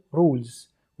general rules,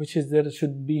 which is there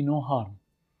should be no harm.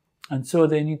 And so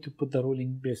they need to put the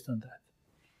ruling based on that.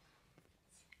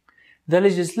 The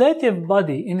legislative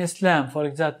body in Islam, for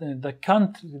example,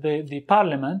 the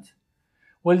parliament,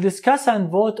 will discuss and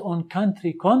vote on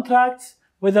country contracts,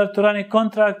 whether to run a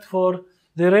contract for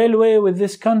the railway with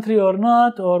this country or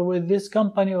not, or with this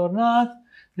company or not,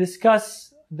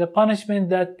 discuss the punishment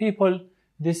that people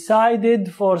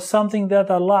decided for something that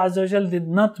Allah Azza wa Jal did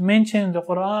not mention in the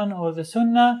Quran or the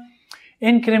Sunnah,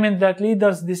 increment that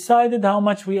leaders decided, how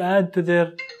much we add to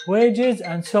their wages,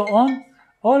 and so on.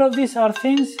 All of these are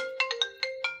things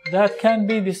that can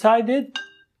be decided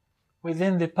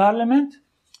within the parliament,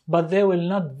 but they will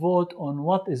not vote on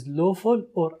what is lawful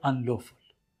or unlawful.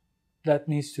 That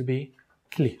needs to be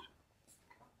clear.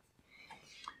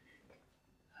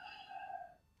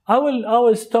 I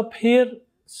will stop here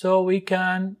so we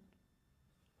can,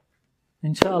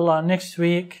 inshallah, next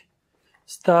week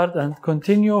start and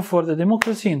continue for the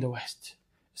democracy in the West,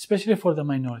 especially for the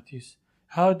minorities.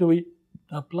 How do we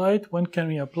apply it? When can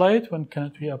we apply it? When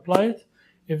cannot we apply it?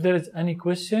 If there is any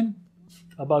question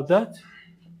about that,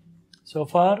 so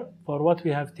far, for what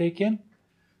we have taken,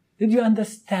 did you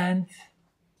understand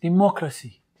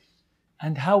democracy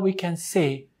and how we can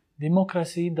say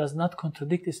democracy does not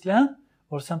contradict Islam,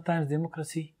 or sometimes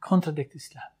democracy contradicts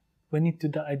Islam? We need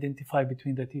to identify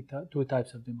between the two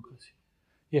types of democracy.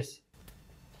 Yes?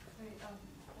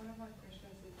 One of my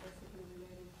questions is basically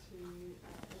related to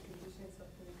the conditions of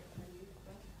the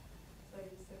Khalifa. So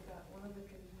you said that one of the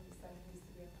conditions is that he needs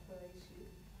to be a Qurayshi.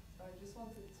 So I just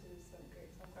wanted to get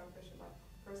some clarification. Like,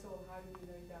 first of all, how do we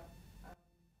know that?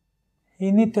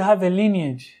 You need to have a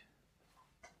lineage.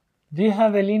 Do you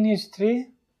have a lineage tree?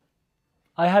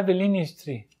 I have a lineage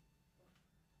tree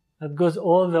that goes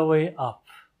all the way up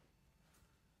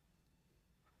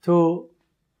to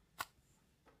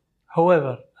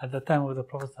whoever at the time of the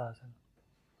Prophet ﷺ.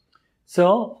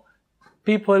 So,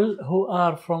 people who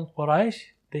are from Quraysh,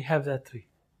 they have that tree.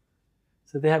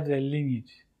 So they have their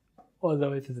lineage all the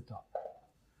way to the top.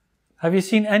 Have you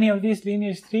seen any of these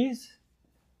lineage trees?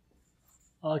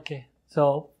 Okay,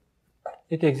 so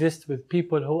it exists with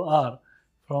people who are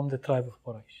from the tribe of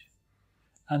Quraysh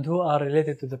and who are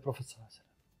related to the Prophet ﷺ.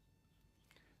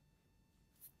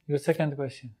 Your second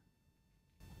question.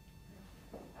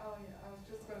 Oh yeah, I was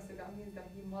just going to say that means that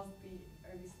he must be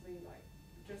obviously like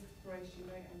just Qurayshi,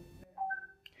 right? And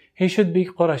he should be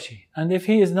Qurashi. And if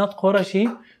he is not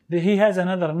Qurashi, he has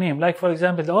another name. Like for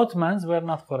example, the Ottomans were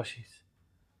not Qurashis.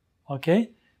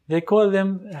 Okay? They call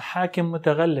them Hakim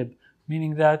Mutaghallib,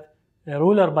 meaning that a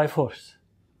ruler by force.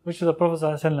 Which the Prophet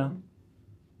ﷺ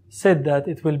said that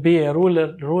it will be a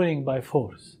ruler ruling by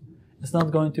force. It's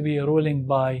not going to be a ruling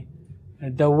by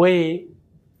the way,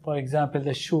 for example, the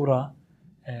Shura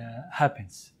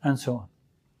happens, and so on.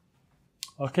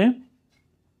 Okay?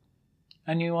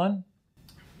 Anyone?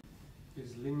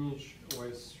 Is lineage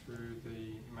always through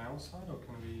the male side, or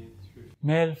can it be through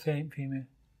Male, female.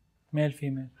 Male,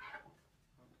 female.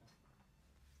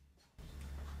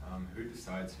 Who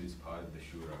decides who's part of the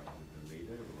shura? Is it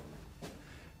the leader? Or?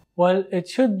 Well, it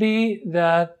should be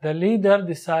that the leader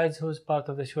decides who's part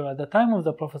of the shura. At the time of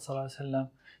the Prophet ﷺ,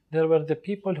 there were the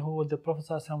people who the Prophet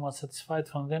ﷺ was satisfied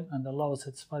from them and Allah was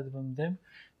satisfied from them.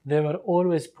 They were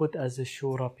always put as the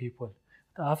shura people.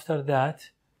 After that,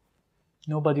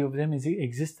 nobody of them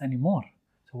exists anymore.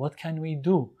 So what can we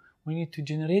do? We need to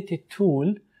generate a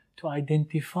tool to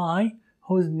identify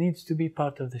who needs to be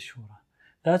part of the shura.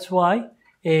 That's why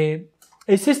a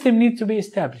system needs to be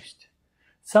established.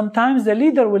 Sometimes the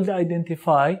leader will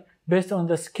identify based on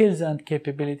the skills and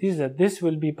capabilities that this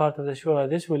will be part of the shura,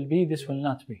 this will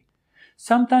not be.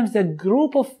 Sometimes the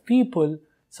group of people,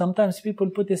 sometimes people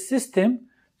put a system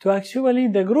to actually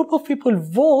the group of people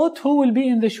vote who will be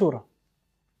in the shura.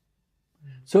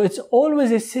 So it's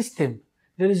always a system.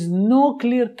 There is no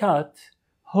clear cut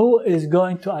who is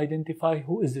going to identify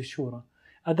who is the shura.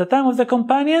 At the time of the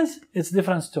companions, it's a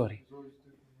different story.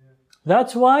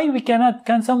 That's why we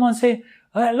can someone say,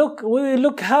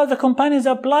 look how the companions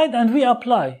applied and we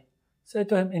apply. Say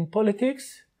to him, in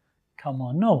politics, come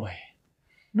on, no way.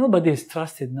 Nobody is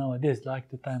trusted nowadays like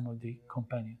the time of the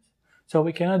companions. So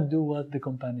we cannot do what the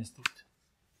companions did.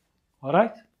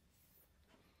 Alright?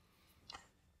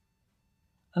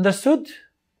 Understood?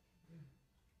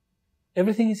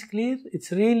 Everything is clear?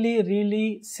 It's really,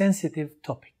 really sensitive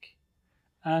topic.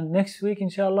 And next week,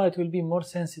 inshallah, it will be more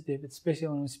sensitive, especially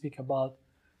when we speak about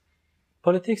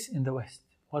politics in the West.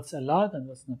 What's allowed and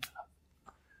what's not allowed.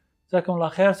 جزاكم الله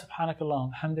خير. سبحانك اللهم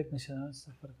وبحمدك نشهد أن لا إله إلا أنت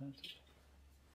نستغفرك ونتوب إليك.